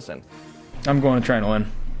 Take a listen. I'm going to try and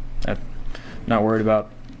win. I'm not worried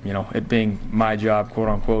about, it being my job, quote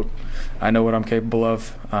unquote. I know what I'm capable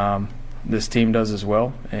of. This team does as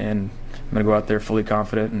well, and I'm going to go out there fully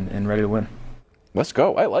confident and ready to win. Let's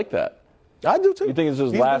go. I like that. I do too. You think it's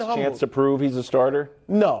his last chance to prove he's a starter?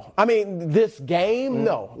 No. I mean, this game,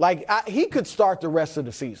 no. Like, he could start the rest of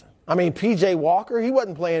the season. I mean, P.J. Walker, he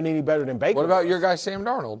wasn't playing any better than Baker. What about your guy, Sam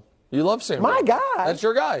Darnold? You love Sam Darnold. My guy. That's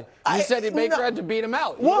your guy. You said that Baker had to beat him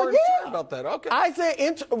out. You weren't sure about that. Okay. I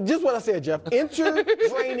said, just what I said, Jeff. Enter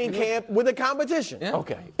training camp with a competition. Yeah.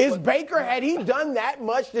 Okay. Had he done that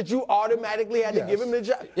much that you automatically had to give him the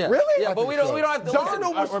job? Yeah. Really? Yeah, but we don't have to.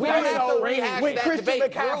 Darnold was we don't have to rehash with that Christian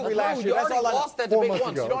debate. McCaffrey last year. You That's already all I lost that 4 debate months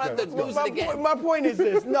once. ago. You don't have to lose it again. My point is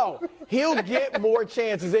this. No, he'll get more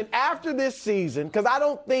chances. And after this season, because I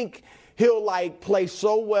don't think he'll play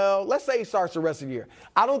so well. Let's say he starts the rest of the year.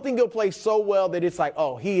 I don't think he'll play so well that it's like,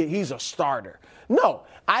 oh, he's a starter. No,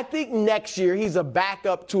 I think next year he's a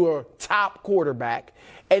backup to a top quarterback.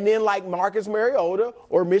 And then like Marcus Mariota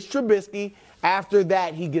or Mitch Trubisky, after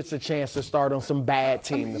that he gets a chance to start on some bad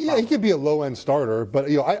team. Yeah, he could be a low-end starter, but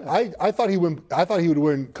I thought he would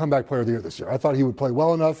win comeback player of the year this year. I thought he would play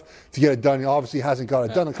well enough to get it done. He obviously hasn't got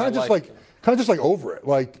it done. And kind of just like over it.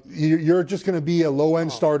 Like you're just going to be a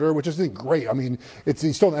low-end starter, which isn't great. I mean,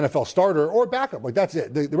 he's still an NFL starter or backup. Like that's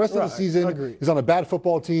it. The rest of the season he's on a bad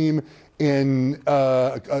football team in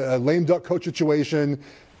a lame duck coach situation.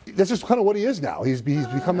 That's just kind of what he is now. He's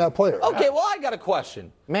become that player. Okay, well, I got a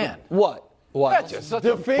question. Man. What? That's just such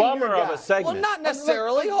a bummer of a segment. Well, not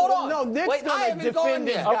necessarily. Hold on. No, Nick's wait, I haven't gone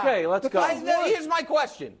yet. Okay, let's go. Here's my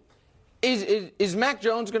question. Is Mac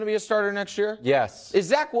Jones going to be a starter next year? Yes. Is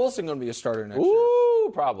Zach Wilson going to be a starter next year?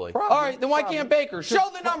 Ooh, probably. All right, then why can't Baker?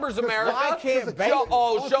 Show the numbers, America. Why can't Baker?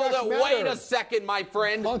 Wait a second, my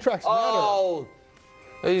friend. Contracts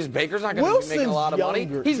matter. Baker's not going to be making a lot of money.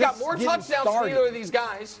 He's got more touchdowns than either of these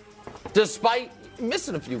guys, despite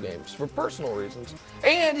missing a few games for personal reasons.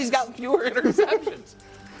 And he's got fewer interceptions.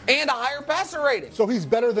 And a higher passer rating. So he's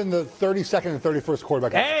better than the 32nd and 31st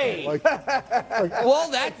quarterback. Hey!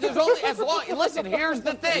 Well, there's only as long. Listen, here's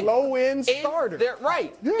the thing. Low-end starter.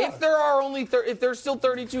 Right. Yeah. If there are if there's still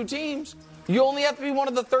 32 teams, you only have to be one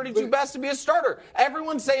of the 32 best to be a starter.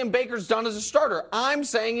 Everyone's saying Baker's done as a starter. I'm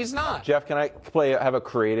saying he's not. Jeff, can I have a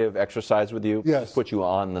creative exercise with you? Yes. Just put you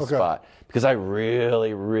on the spot. Because I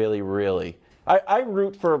really, really, really, I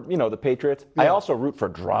root for, the Patriots. Yeah. I also root for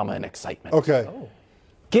drama and excitement. Okay.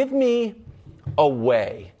 Give me a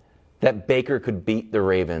way that Baker could beat the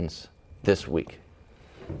Ravens this week.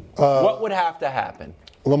 What would have to happen?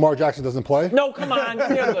 Lamar Jackson doesn't play? No, come on.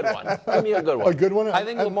 Give me a good one. A good one? I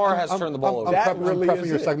think Lamar has turned the ball over. I'm prepping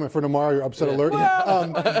your segment for tomorrow, your upset alert.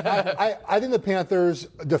 I think the Panthers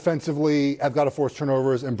defensively have got to force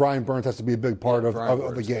turnovers, and Brian Burns has to be a big part of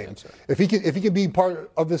the game. If he can be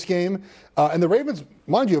part of this game, and the Ravens,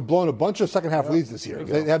 mind you, have blown a bunch of second-half leads this year.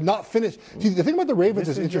 They have not finished. See, the thing about the Ravens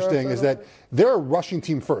is interesting is that they're a rushing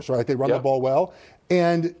team first, right? They run the ball well,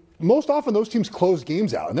 and most often those teams close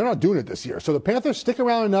games out, and they're not doing it this year. So the Panthers stick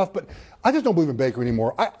around enough, but I just don't believe in Baker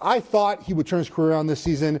anymore. I thought he would turn his career around this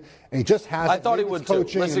season, and he just hasn't. I thought he would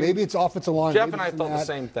coaching, too. Listen, and maybe it's offensive line. Jeff and I thought the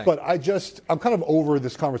same thing. But I'm kind of over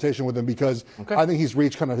this conversation with him because I think he's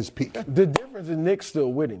reached kind of his peak. The difference is Nick's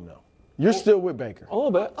still with him, though. You're still with Baker. A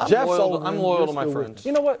little bit. I'm loyal to my friends.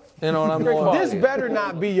 You know what? I'm loyal. This better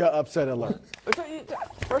not be your upset alert.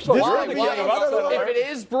 First of all, if it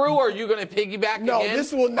is, Brew, are you going to piggyback again? No,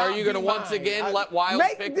 this will not. Are you going to once again let Wiles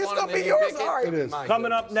pick this one? This and gonna then be you yours. pick All right. It is.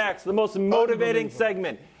 Coming up next, the most motivating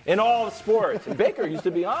segment in all of sports. And Baker used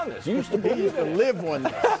to be on this. You used to He used to live one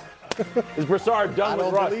day. Is Broussard done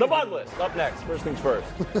with Russ? The believe Bud List. Up next. First things first.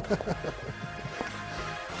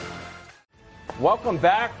 Welcome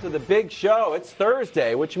back to the big show. It's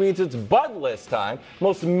Thursday, which means it's Bud List time.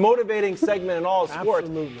 Most motivating segment in all of sports.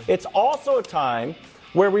 Absolutely. It's also a time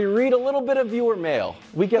where we read a little bit of viewer mail.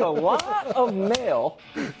 We get a lot of mail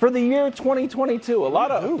for the year 2022. A lot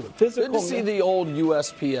of physical. Good to see the old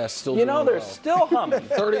USPS still. They're still humming.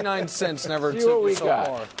 39 cents never See what took we so got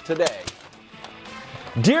far today.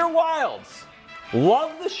 Dear Wilds,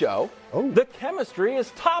 love the show. The chemistry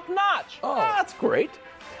is top notch. That's great.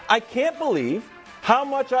 I can't believe how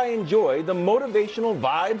much I enjoy the motivational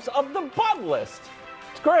vibes of the Bud List.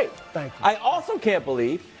 It's great. Thank you. I also can't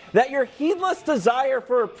believe that your heedless desire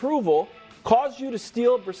for approval caused you to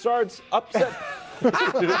steal Broussard's upset.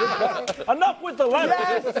 Enough with the letters.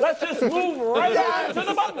 Yes. Let's just move right on to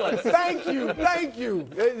the Bud List. Thank you.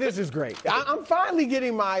 This is great. I'm finally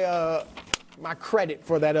getting my my credit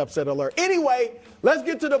for that upset alert. Anyway, let's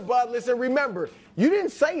get to the Bud list. And remember, you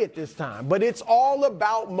didn't say it this time, but it's all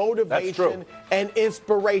about motivation and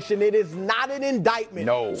inspiration. It is not an indictment.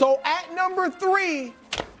 No. So at number 3,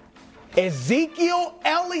 Ezekiel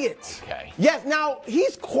Elliott. Okay. Yes, now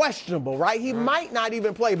he's questionable, right? He might not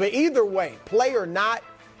even play, but either way, play or not,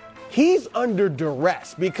 he's under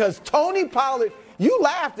duress because Tony Pollard, you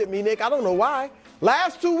laughed at me, Nick. I don't know why.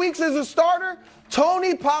 Last 2 weeks as a starter,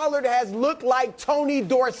 Tony Pollard has looked like Tony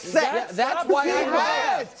Dorsett. That's why he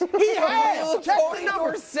has. He has. Check the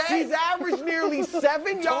numbers. He's averaged nearly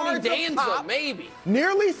 7 yards a pop. Maybe.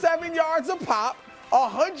 Nearly 7 yards a pop.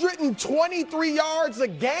 123 yards a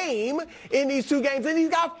game in these 2 games, and he's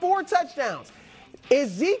got 4 touchdowns.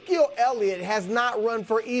 Ezekiel Elliott has not run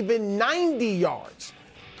for even 90 yards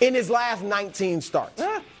in his last 19 starts.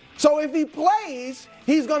 So if he plays,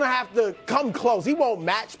 he's going to have to come close. He won't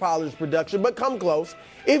match Pollard's production, but come close.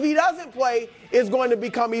 If he doesn't play, it's going to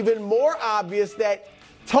become even more obvious that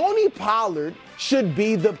Tony Pollard should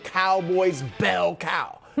be the Cowboys' bell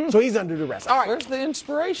cow. So he's under duress. All right. Where's the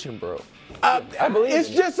inspiration, bro? I believe it's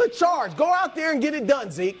just a charge. Go out there and get it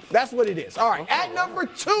done, Zeke. That's what it is. All right. At number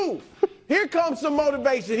 2, here comes some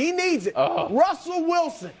motivation. He needs it. Russell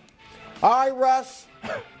Wilson. All right, Russ.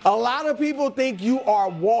 A lot of people think you are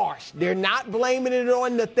washed. They're not blaming it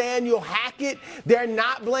on Nathaniel Hackett. They're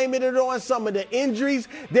not blaming it on some of the injuries.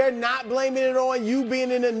 They're not blaming it on you being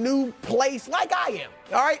in a new place like I am.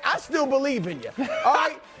 All right? I still believe in you. All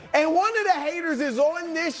right? And one of the haters is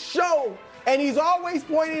on this show, and he's always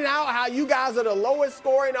pointing out how you guys are the lowest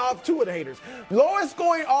scoring off 2 of the haters. Lowest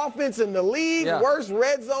scoring offense in the league, worst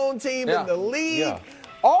red zone team in the league.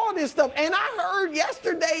 All this stuff. And I heard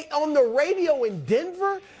yesterday on the radio in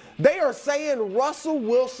Denver, they are saying Russell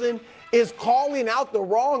Wilson is calling out the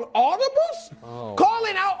wrong audibles?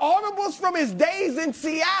 Calling out audibles from his days in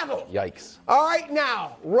Seattle. Yikes. All right,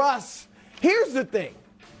 now, Russ, here's the thing.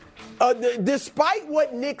 Despite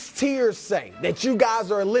what Nick's tears say, that you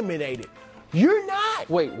guys are eliminated, you're not.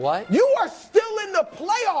 Wait, what? You are still in the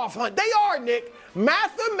playoff hunt. They are, Nick.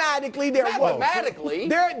 Mathematically, they're Mathematically?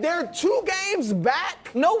 They're 2 games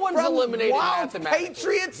back. No one's from eliminated wild mathematically.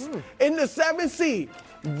 Patriots in the 7th seed.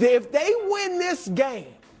 If they win this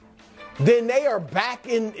game, then they are back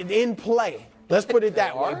in play. Let's put it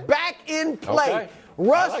that way. Back in play. Okay.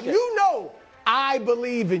 Russ, you know I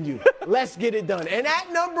believe in you. Let's get it done. And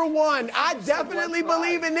at number 1, I definitely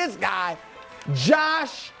believe in this guy,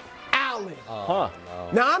 Josh Allen.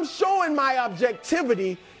 Now, I'm showing my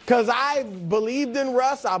objectivity because I believed in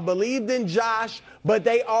Russ, I believed in Josh, but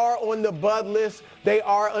they are on the Bud list. They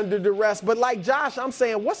are under duress. But like Josh, I'm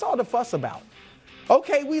saying, what's all the fuss about?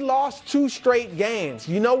 Okay, we lost 2 straight games.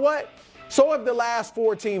 You know what? So have the last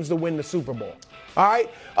 4 teams to win the Super Bowl. All right?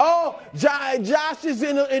 Oh, Josh is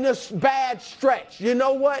in a bad stretch. You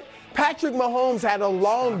know what? Patrick Mahomes had a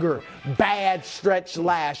longer bad stretch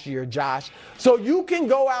last year, Josh. So you can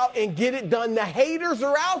go out and get it done. The haters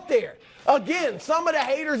are out there. Again, some of the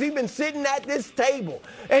haters even sitting at this table,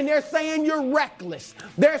 and they're saying you're reckless.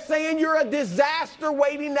 They're saying you're a disaster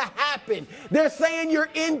waiting to happen. They're saying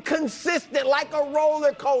you're inconsistent like a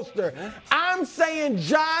roller coaster. I'm saying,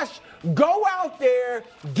 Josh, go out there,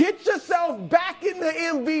 get yourself back in the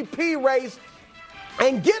MVP race,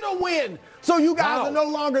 and get a win so you guys are no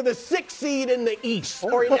longer the 6th seed in the East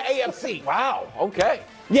or in the AFC. Wow, okay.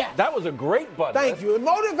 Yeah. That was a great Bud Thank list. you. And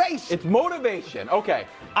motivation. It's motivation. Okay.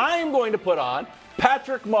 I am going to put on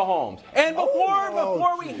Patrick Mahomes. And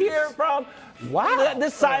before we hear from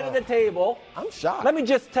this side of the table, I'm shocked. Let me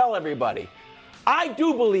just tell everybody, I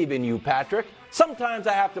do believe in you, Patrick. Sometimes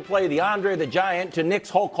I have to play the Andre the Giant to Nick's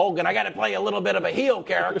Hulk Hogan. I got to play a little bit of a heel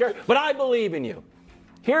character, but I believe in you.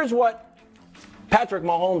 Here's what Patrick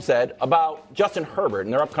Mahomes said about Justin Herbert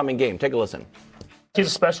in their upcoming game. Take a listen. He's a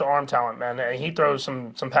special arm talent, man, and he throws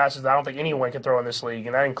some passes that I don't think anyone can throw in this league,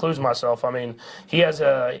 and that includes myself. I mean, he has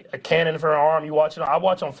a cannon for an arm. You watch it. I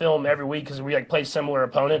watch on film every week because we play similar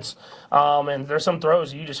opponents, and there's some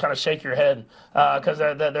throws you just kind of shake your head because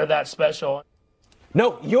they're that special.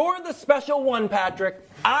 No, you're the special one, Patrick.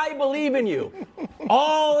 I believe in you.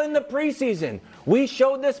 All in the preseason. We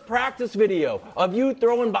showed this practice video of you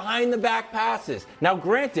throwing behind the back passes. Now,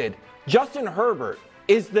 granted, Justin Herbert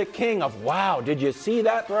is the king of, wow, did you see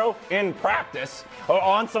that throw in practice or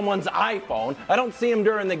on someone's iPhone? I don't see him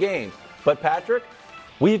during the games. But Patrick,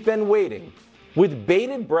 we've been waiting with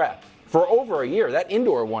bated breath for over a year. That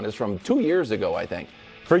indoor one is from 2 years ago, I think,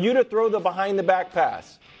 for you to throw the behind the back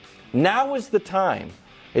pass. Now is the time.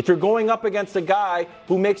 If you're going up against a guy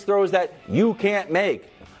who makes throws that you can't make,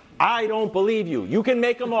 I don't believe you. You can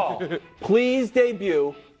make them all. Please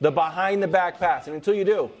debut the behind the back pass. And until you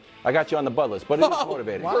do, I got you on the bud list, but it is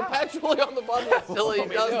motivating. Perpetually on the bud list till he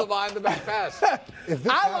does the behind-the-back pass.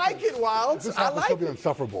 I like it, Wilds. This I happens, like it'll be it.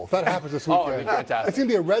 insufferable. If that happens this weekend, it'd be fantastic. It's going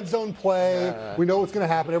to be a red zone play. We know what's going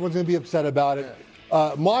to happen. Everyone's going to be upset about it.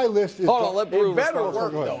 My list is. Hold on, let Brew It better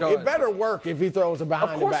respond. work, though. It better work if he throws a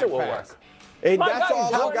behind-the-back pass. Of course it will work. That's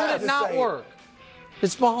all How I got did to it not say. work?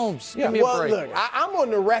 It's Mahomes. Give me a Well, break. look, I'm on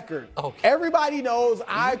the record. Okay. Everybody knows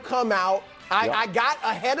I come out. I got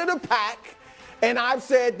ahead of the pack, and I've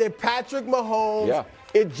said that Patrick Mahomes,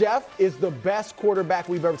 Jeff, is the best quarterback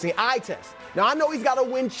we've ever seen. Eye test. Now, I know he's got to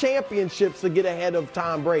win championships to get ahead of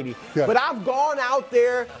Tom Brady, but I've gone out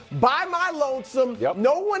there by my lonesome.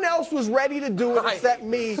 No one else was ready to do it except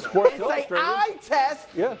me. It's an eye test.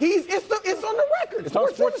 It's on the record.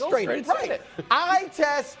 Sports Illustrated. Right. Eye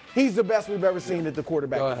test. He's the best we've ever seen at the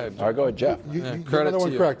quarterback. Go ahead. All right, go ahead, Jeff. Another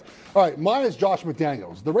one correct. All right, mine is Josh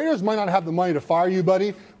McDaniels. The Raiders might not have the money to fire you,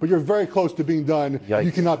 buddy, but you're very close to being done. Yikes.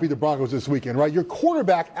 You cannot beat the Broncos this weekend, right? Your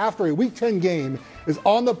quarterback, after a Week 10 game, is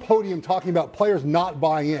on the podium talking about players not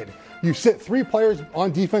buying in. You sit 3 players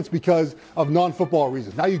on defense because of non-football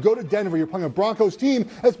reasons. Now you go to Denver, you're playing a Broncos team.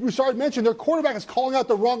 As Broussard mentioned, their quarterback is calling out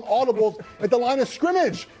the wrong audibles at the line of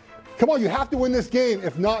scrimmage. Come on, you have to win this game.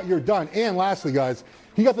 If not, you're done. And lastly, guys,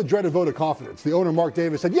 he got the dreaded vote of confidence. The owner, Mark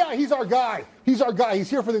Davis, said, yeah, he's our guy. He's our guy. He's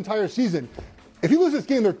here for the entire season. If you lose this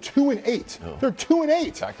game, they're 2-8. They're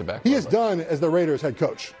 2-8. Back-to-back. He is done as the Raiders head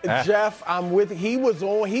coach. Jeff, I'm with. He was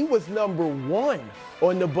number 1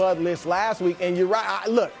 on the Bud list last week, and you're right.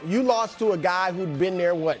 Look, you lost to a guy who'd been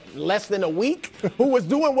there less than a week, who was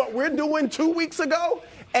doing what we're doing 2 weeks ago,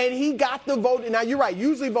 and he got the vote. Now you're right.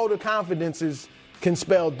 Usually, vote of confidence can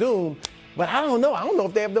spell doom. But I don't know. I don't know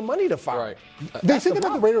if they have the money to fire. Right. They say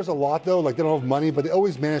about the Raiders a lot, though. Like, they don't have money, but they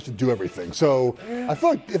always manage to do everything. So I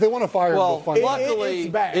feel like if they want to fire, they'll find luckily,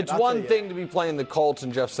 it's I'll one thing to be playing the Colts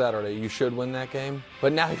and Jeff Saturday. You should win that game.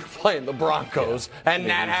 But now you're playing the Broncos and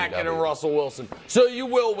Nat Hackett and Russell Wilson. So you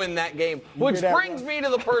will win that game, which brings me to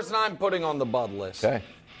the person I'm putting on the Bud list. Okay.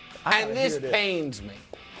 And this pains me.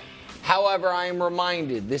 However, I am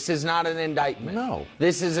reminded this is not an indictment. No.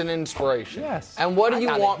 This is an inspiration. Yes. And what do you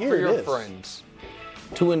want for your friends?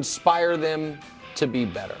 To inspire them to be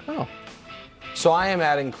better. Oh. So I am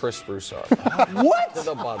adding Chris Broussard. What? To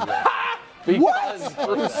the Bud list. Because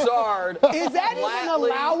Broussard is that even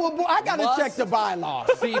allowable? I got to check the bylaws.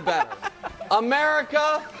 Be better.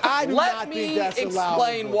 America, let me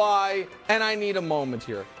explain why, and I need a moment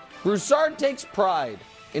here. Broussard takes pride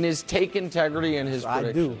in his take integrity and his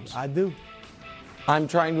predictions. I do. I'm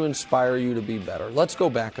trying to inspire you to be better. Let's go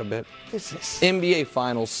back a bit. NBA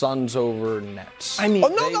Finals, Suns over Nets. I mean, no.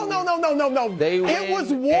 It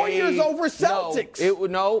was Warriors over Celtics.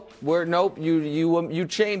 You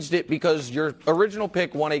changed it because your original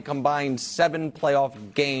pick won a combined 7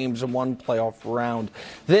 playoff games and 1 playoff round.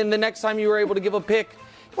 Then the next time you were able to give a pick,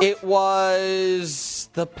 it was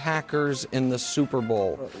the Packers in the Super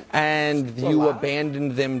Bowl, and you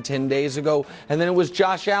abandoned them 10 days ago. And then it was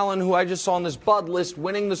Josh Allen, who I just saw on this Bud list,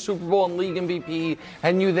 winning the Super Bowl and league MVP.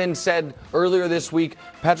 And you then said earlier this week,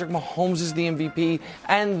 Patrick Mahomes is the MVP.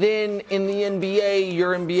 And then in the NBA,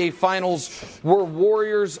 your NBA Finals were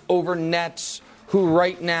Warriors over Nets, who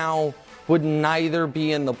right now would neither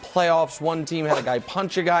be in the playoffs. One team had a guy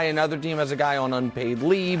punch a guy, another team has a guy on unpaid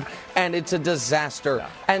leave, and it's a disaster. Yeah.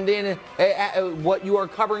 And then what you are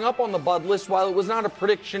covering up on the Bud list, while it was not a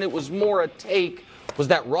prediction, it was more a take, was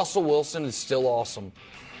that Russell Wilson is still awesome.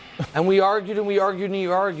 And we argued,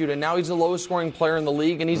 and now he's the lowest scoring player in the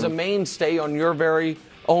league, and he's a mainstay on your very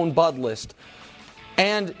own Bud list.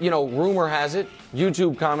 And, rumor has it,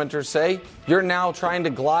 YouTube commenters say, you're now trying to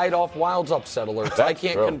glide off Wild's upset alerts. I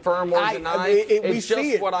can't confirm or deny. It's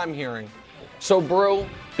just what I'm hearing. So, Brew,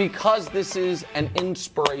 because this is an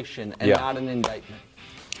inspiration and not an indictment,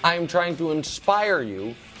 I'm trying to inspire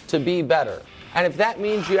you to be better. And if that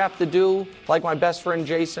means you have to do like my best friend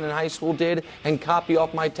Jason in high school did and copy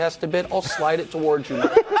off my test a bit, I'll slide it towards you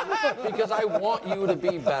because I want you to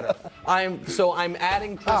be better. I'm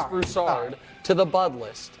adding Chris Broussard to the Bud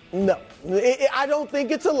list. No, I don't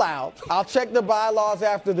think it's allowed. I'll check the bylaws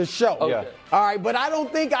after the show. Okay. All right, but I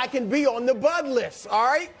don't think I can be on the Bud list. All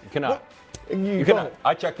right. You cannot. You cannot.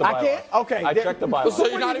 I checked the bylaws. I can't? Okay. I checked the bylaws. So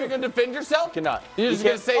you're not even going to defend yourself? You cannot. You're just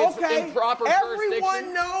going to say it's improper jurisdiction?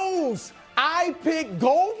 Everyone knows I picked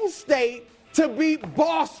Golden State to beat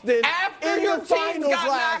Boston after in your the team finals got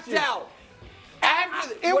last knocked year. out.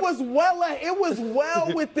 It was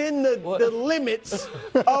well within the limits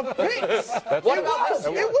of picks. It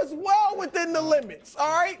was well within the limits. All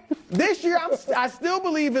right. This year, I still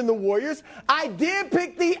believe in the Warriors. I did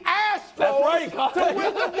pick the Astros to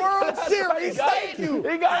win the World Series. Thank you.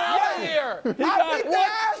 He got out of here. I picked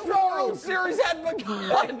the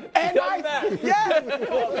God. And I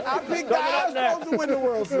picked the Astros to win the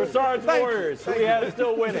World Series. Broussard's Warriors. We had it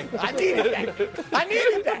still winning. I needed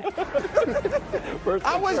that.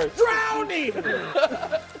 I was drowning.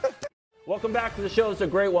 Welcome back to the show. It's a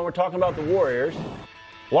great one. We're talking about the Warriors.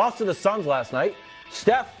 Lost to the Suns last night.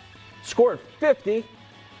 Steph scored 50.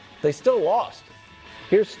 They still lost.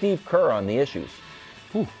 Here's Steve Kerr on the issues.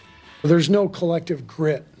 There's no collective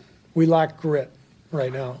grit. We lack grit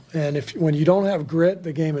right now. And when you don't have grit,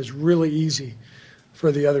 the game is really easy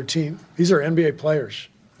for the other team. These are NBA players.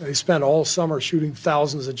 They spend all summer shooting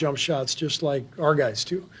thousands of jump shots just like our guys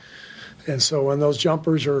do. And so when those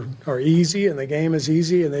jumpers are easy and the game is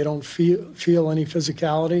easy and they don't feel any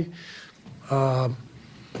physicality,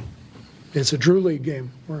 it's a Drew League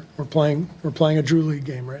game. We're playing a Drew League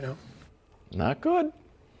game right now. Not good.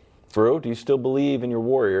 Drew, do you still believe in your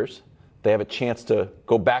Warriors? They have a chance to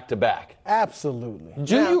go back-to-back. Absolutely.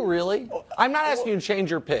 Do you really? I'm not asking you to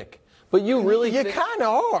change your pick, but you really You kind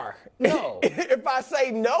of are. No. If I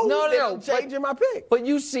say no, I'm changing my pick. But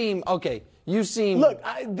you seem, Look,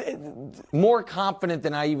 more confident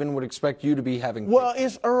than I even would expect you to be having. Well,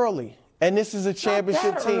 it's early, and this is a championship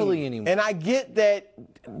not that team. early anymore. And I get that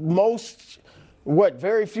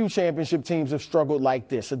very few championship teams have struggled like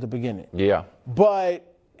this at the beginning. Yeah.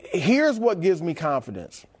 But here's what gives me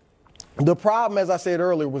confidence. The problem, as I said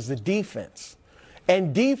earlier, was the defense.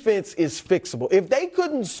 And defense is fixable. If they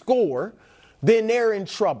couldn't score, then they're in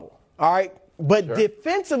trouble. All right? But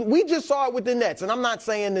defensive, we just saw it with the Nets. And I'm not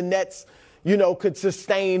saying the Nets, could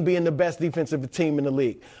sustain being the best defensive team in the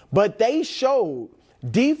league. But they showed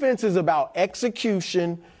defense is about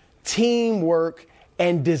execution, teamwork,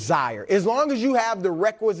 and desire. As long as you have the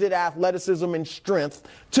requisite athleticism and strength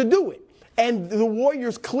to do it. And the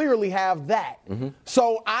Warriors clearly have that. Mm-hmm.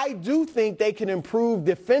 So I do think they can improve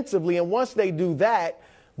defensively. And once they do that,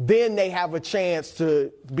 then they have a chance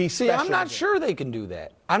to be special. See, I'm not sure they can do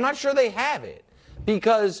that. I'm not sure they have it.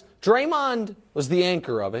 Because Draymond was the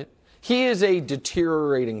anchor of it. He is a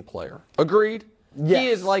deteriorating player. Agreed? Yes. He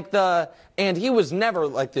is and he was never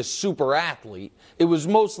like this super athlete. It was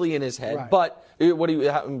mostly in his head. Right. But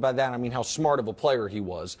by that I mean how smart of a player he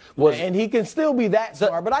was. And he can still be that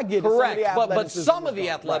smart, but I get correct. it. But some of the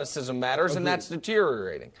athleticism matters, and that's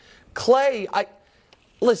deteriorating. Clay, I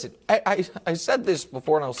said this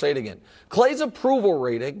before, and I'll say it again. Clay's approval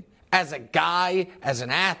rating as a guy, as an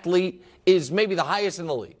athlete, is maybe the highest in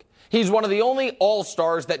the league. He's one of the only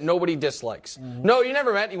all-stars that nobody dislikes. Mm-hmm. No, you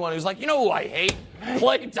never met anyone who's like, you know who I hate?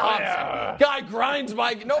 Klay Thompson. Guy grinds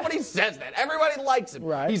my... Nobody says that. Everybody likes him.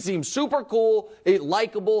 Right. He seems super cool,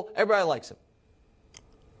 likable. Everybody likes him.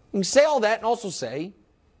 You can say all that and also say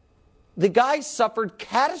the guy suffered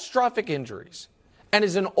catastrophic injuries and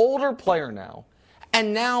is an older player now.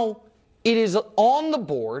 And now it is on the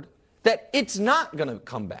board that it's not going to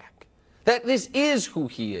come back. That this is who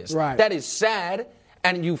he is. Right. That is sad.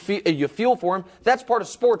 And you feel for him. That's part of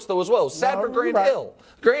sports, though, as well. Sad for Grant Hill.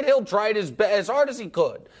 Grant Hill tried as hard as he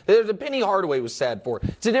could. There's a Penny Hardaway was sad for.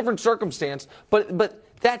 It's a different circumstance, but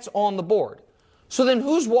that's on the board. So then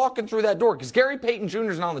who's walking through that door? Because Gary Payton Jr.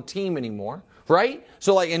 is not on the team anymore, right?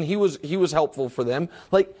 So and he was helpful for them.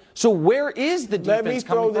 So where is the defense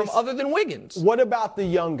coming from other than Wiggins? What about the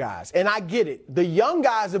young guys? And I get it. The young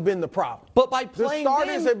guys have been the problem. But by playing the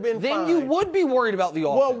starters have been then fine. You would be worried about the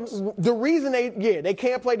offense. Well, the reason they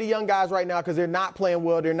can't play the young guys right now because they're not playing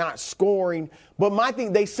well. They're not scoring. But my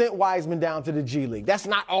thing, they sent Wiseman down to the G League. That's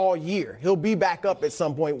not all year. He'll be back up at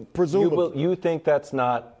some point, presumably. You think that's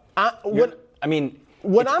not? What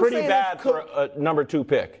it's I'm pretty bad for a number 2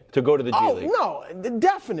 pick to go to the G League. Oh, no,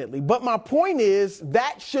 definitely. But my point is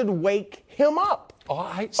that should wake him up. Oh,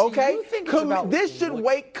 I see. Okay? You think this should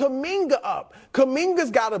wake Kuminga up. Kuminga's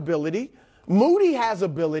got ability. Moody has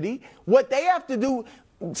ability. What they have to do,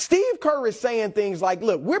 Steve Kerr is saying things like,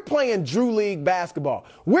 look, we're playing Drew League basketball.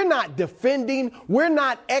 We're not defending. We're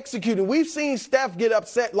not executing. We've seen Steph get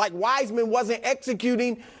upset like Wiseman wasn't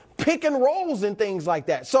executing pick and rolls and things like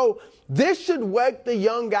that. So this should wake the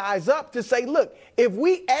young guys up to say, look, if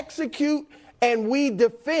we execute and we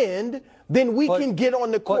defend, then we can get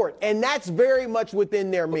on the court. And that's very much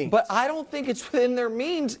within their means. But I don't think it's within their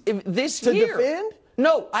means this to year. Defend?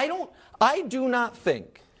 No, I do not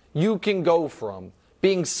think you can go from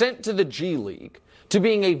being sent to the G League to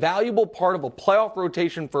being a valuable part of a playoff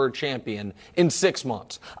rotation for a champion in 6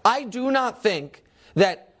 months. I do not think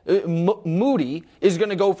that Moody is going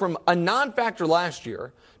to go from a non-factor last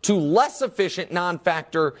year to less efficient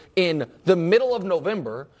non-factor in the middle of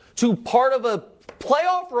November to part of a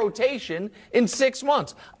playoff rotation in 6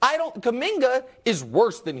 months. Kuminga is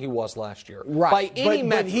worse than he was last year. Right. By any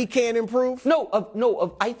metric. But he can't improve?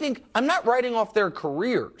 I think I'm not writing off their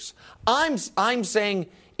careers. I'm saying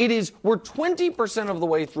we're 20% of the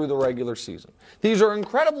way through the regular season. These are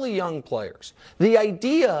incredibly young players. The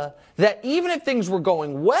idea that even if things were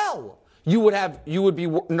going well, you would be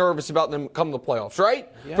nervous about them come the playoffs,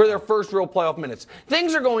 right? Yeah. For their first real playoff minutes.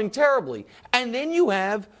 Things are going terribly. And then you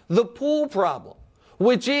have the Poole problem,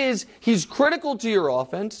 which is he's critical to your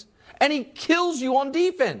offense and he kills you on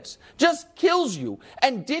defense. Just kills you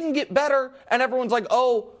and didn't get better. And everyone's like,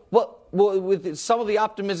 oh, well, with some of the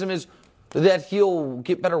optimism is that he'll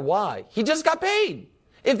get better. Why? He just got paid.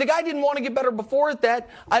 If the guy didn't want to get better before that,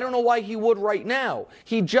 I don't know why he would right now.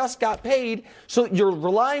 He just got paid, so you're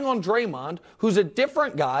relying on Draymond, who's a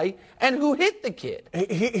different guy, and who hit the kid.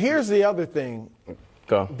 Here's the other thing.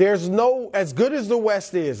 Go. There's no, as good as the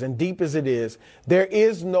West is and deep as it is, there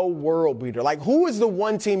is no world beater. Like, who is the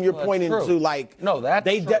one team you're pointing to? Like, no, that's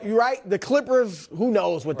true. You're right. The Clippers, who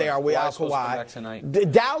knows what they are without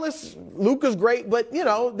Kawhi. Dallas, Luka's great, but they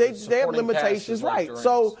have limitations, right?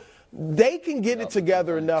 So they can get it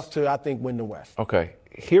together enough to, I think, win the West. Okay,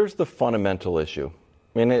 here's the fundamental issue.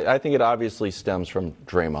 I think it obviously stems from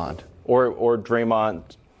Draymond, or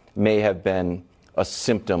Draymond may have been a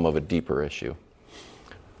symptom of a deeper issue.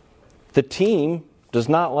 The team does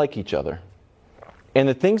not like each other. And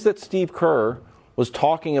the things that Steve Kerr was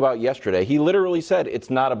talking about yesterday, he literally said it's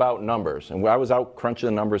not about numbers. And I was out crunching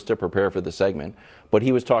the numbers to prepare for the segment. But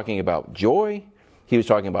he was talking about joy. He was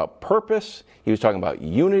talking about purpose. He was talking about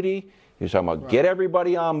unity. He was talking about get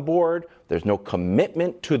everybody on board. There's no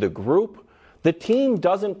commitment to the group. The team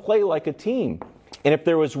doesn't play like a team. And if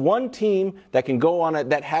there was one team that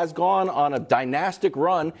has gone on a dynastic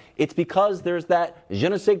run, it's because there's that je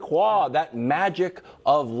ne sais quoi, that magic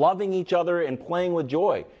of loving each other and playing with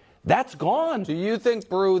joy. That's gone. Do you think,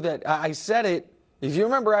 Brew, that I said it, if you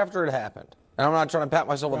remember after it happened, and I'm not trying to pat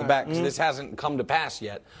myself on the back because this hasn't come to pass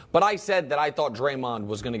yet, but I said that I thought Draymond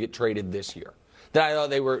was going to get traded this year. That I thought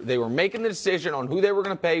they were making the decision on who they were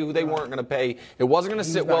going to pay, who they weren't going to pay. It wasn't going to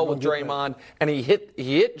sit well with Draymond, and he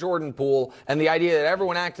hit Jordan Poole. And the idea that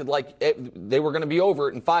everyone acted like they were going to be over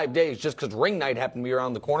it in 5 days just because ring night happened to be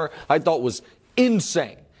around the corner, I thought was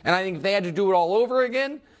insane. And I think if they had to do it all over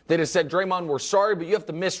again, they'd have said, Draymond, we're sorry, but you have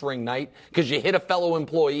to miss ring night because you hit a fellow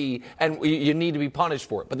employee and you need to be punished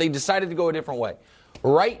for it. But they decided to go a different way.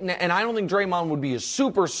 Right now, and I don't think Draymond would be a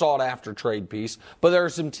super sought-after trade piece, but there are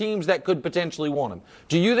some teams that could potentially want him.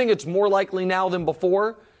 Do you think it's more likely now than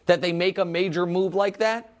before that they make a major move like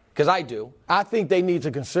that? Because I do. I think they need to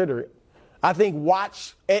consider it. I think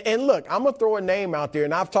and look, I'm going to throw a name out there,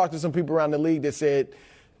 and I've talked to some people around the league that said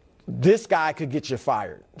this guy could get you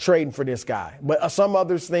fired, trading for this guy. But some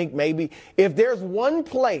others think maybe if there's one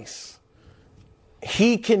place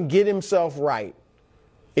he can get himself right,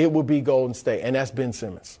 it would be Golden State, and that's Ben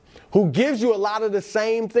Simmons, who gives you a lot of the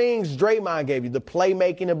same things Draymond gave you, the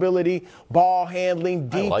playmaking ability, ball handling,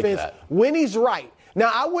 defense, I like that. When he's right. Now,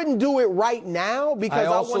 I wouldn't do it right now because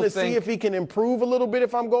I want to see if he can improve a little bit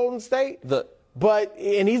if I'm Golden State.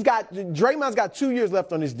 Draymond's got 2 years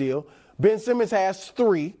left on his deal. Ben Simmons has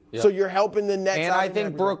 3, so you're helping the next. And I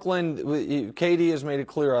think Brooklyn, KD has made it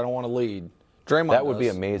clear I don't want to lead. Draymond that would be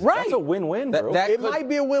amazing. Right. That's a win-win, bro. It might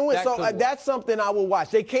be a win-win. That's something I will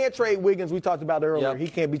watch. They can't trade Wiggins. We talked about earlier. Yep. He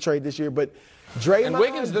can't be traded this year. But Draymond and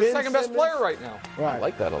Wiggins, the second best player right now. Right. I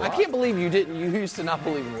like that a lot. I can't believe you didn't. You used to not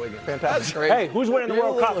believe in Wiggins. Fantastic. Hey, who's winning the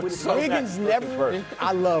World Cup? Wiggins never.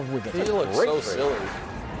 I love Wiggins. He looks so silly.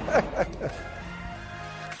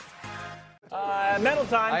 Medal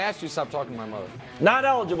time. I asked you to stop talking to my mother. Not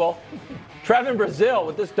eligible. Trevin Brazil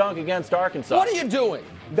with this dunk against Arkansas. What are you doing?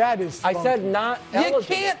 That is funky. I said not eligible. You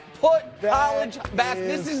can't put college back.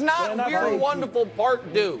 This is not Weird Wonderful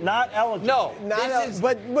Part 2. Not eligible. No.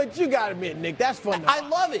 But you got to admit, Nick, that's fun. I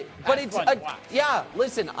love it. But it's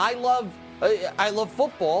listen, I love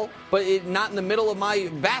football, but not in the middle of my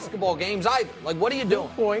basketball games either. Like, what are you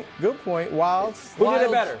doing? Good point. Wilds. Who did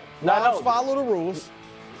it better? Wilds follow the rules.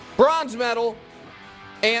 Bronze medal,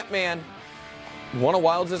 Ant-Man. One of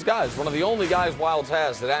Wilds' guys. One of the only guys Wilds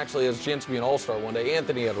has that actually has a chance to be an all-star one day.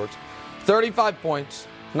 Anthony Edwards. 35 points.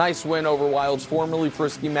 Nice win over Wilds, formerly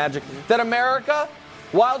Frisky Magic. That America,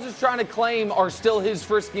 Wilds is trying to claim are still his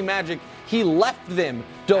Frisky Magic. He left them,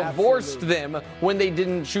 divorced them when they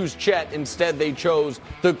didn't choose Chet. Instead, they chose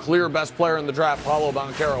the clear best player in the draft, Paolo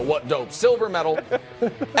Banchero. What dope. Silver medal.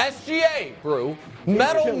 SGA, Brew.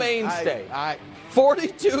 Medal mainstay.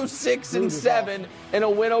 42, 6, and 7 in a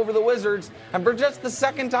win over the Wizards. And for just the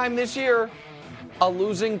second time this year, A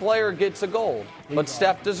losing player gets a gold, but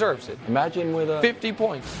Steph deserves it. Imagine with 50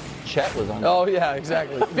 points. Chet was on. Oh, yeah,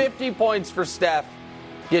 exactly. 50 points for Steph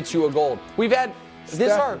gets you a gold. We've had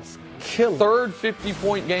this our third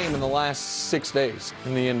 50-point game in the last 6 days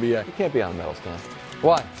in the NBA. You can't be on the medal stand.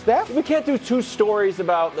 Why? Steph? We can't do 2 stories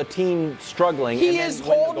about the team struggling. He is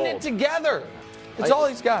holding it together. That's all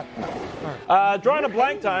he's got. Drawing a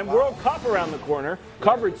blank time, World Cup around the corner.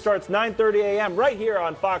 Coverage starts 9:30 a.m. right here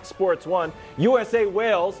on Fox Sports 1. USA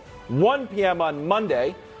Wales, 1 p.m. on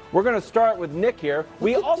Monday. We're going to start with Nick here.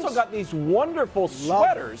 We also got these wonderful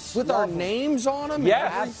sweaters. With our names on them?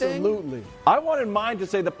 Yes, and everything? Absolutely. I wanted mine to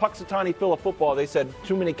say the Puxatawny Phil of football. They said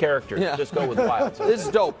too many characters. Yeah. Just go with Wild. This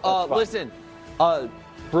is dope. Listen,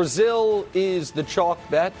 Brazil is the chalk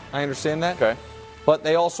bet. I understand that. Okay. But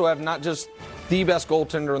they also have not just the best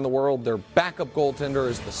goaltender in the world. Their backup goaltender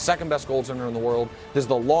is the second best goaltender in the world. This is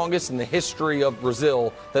the longest in the history of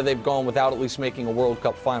Brazil that they've gone without at least making a World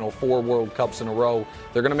Cup final. 4 World Cups in a row.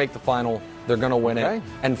 They're going to make the final. They're going to win it.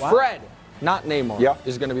 And Fred, not Neymar,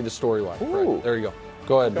 is going to be the storyline. There you go.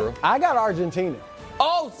 Go ahead, bro. I got Argentina.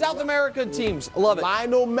 Oh, South America teams. Love it.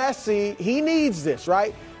 Lionel Messi, he needs this,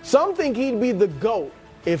 right? Some think he'd be the GOAT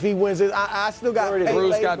if he wins it. I still got Pele.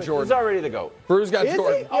 Bruce got Jordan. He's already the GOAT. Bruce got Is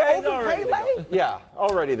Jordan. he? Yeah, Over already Pele? Yeah,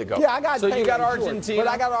 already the GOAT. Yeah, I got So you Pele got and Jordan, Argentina?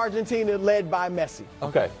 but I got Argentina led by Messi.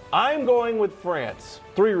 Okay. I'm going with France.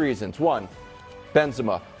 3 reasons. 1,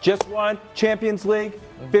 Benzema. Just won Champions League,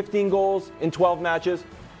 15 goals in 12 matches.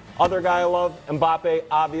 Other guy I love, Mbappe,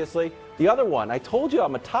 obviously. The other one, I told you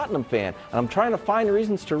I'm a Tottenham fan, and I'm trying to find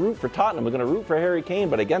reasons to root for Tottenham. We're going to root for Harry Kane,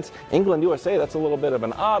 but against England, USA, that's a little bit of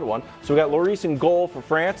an odd one. So we got Lloris in goal for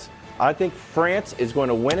France. I think France is going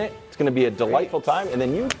to win it. It's going to be a delightful time, and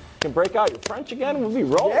then you can break out your French again, and we'll be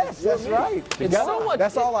rolling. Yes, that's right. It's so much.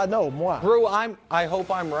 That's all I know. Moi. Brew, I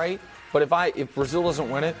hope I'm right, but if Brazil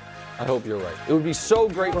doesn't win it, I hope you're right. It would be so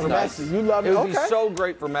great for Messi. Messi. You love it. It would be Okay. so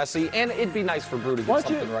great for Messi, and it'd be nice for Brew to get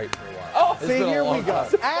something right for a while. Oh, It's see, been a here we long go. time.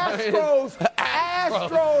 Astros.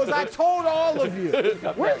 I told all of you.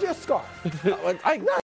 Where's your scarf?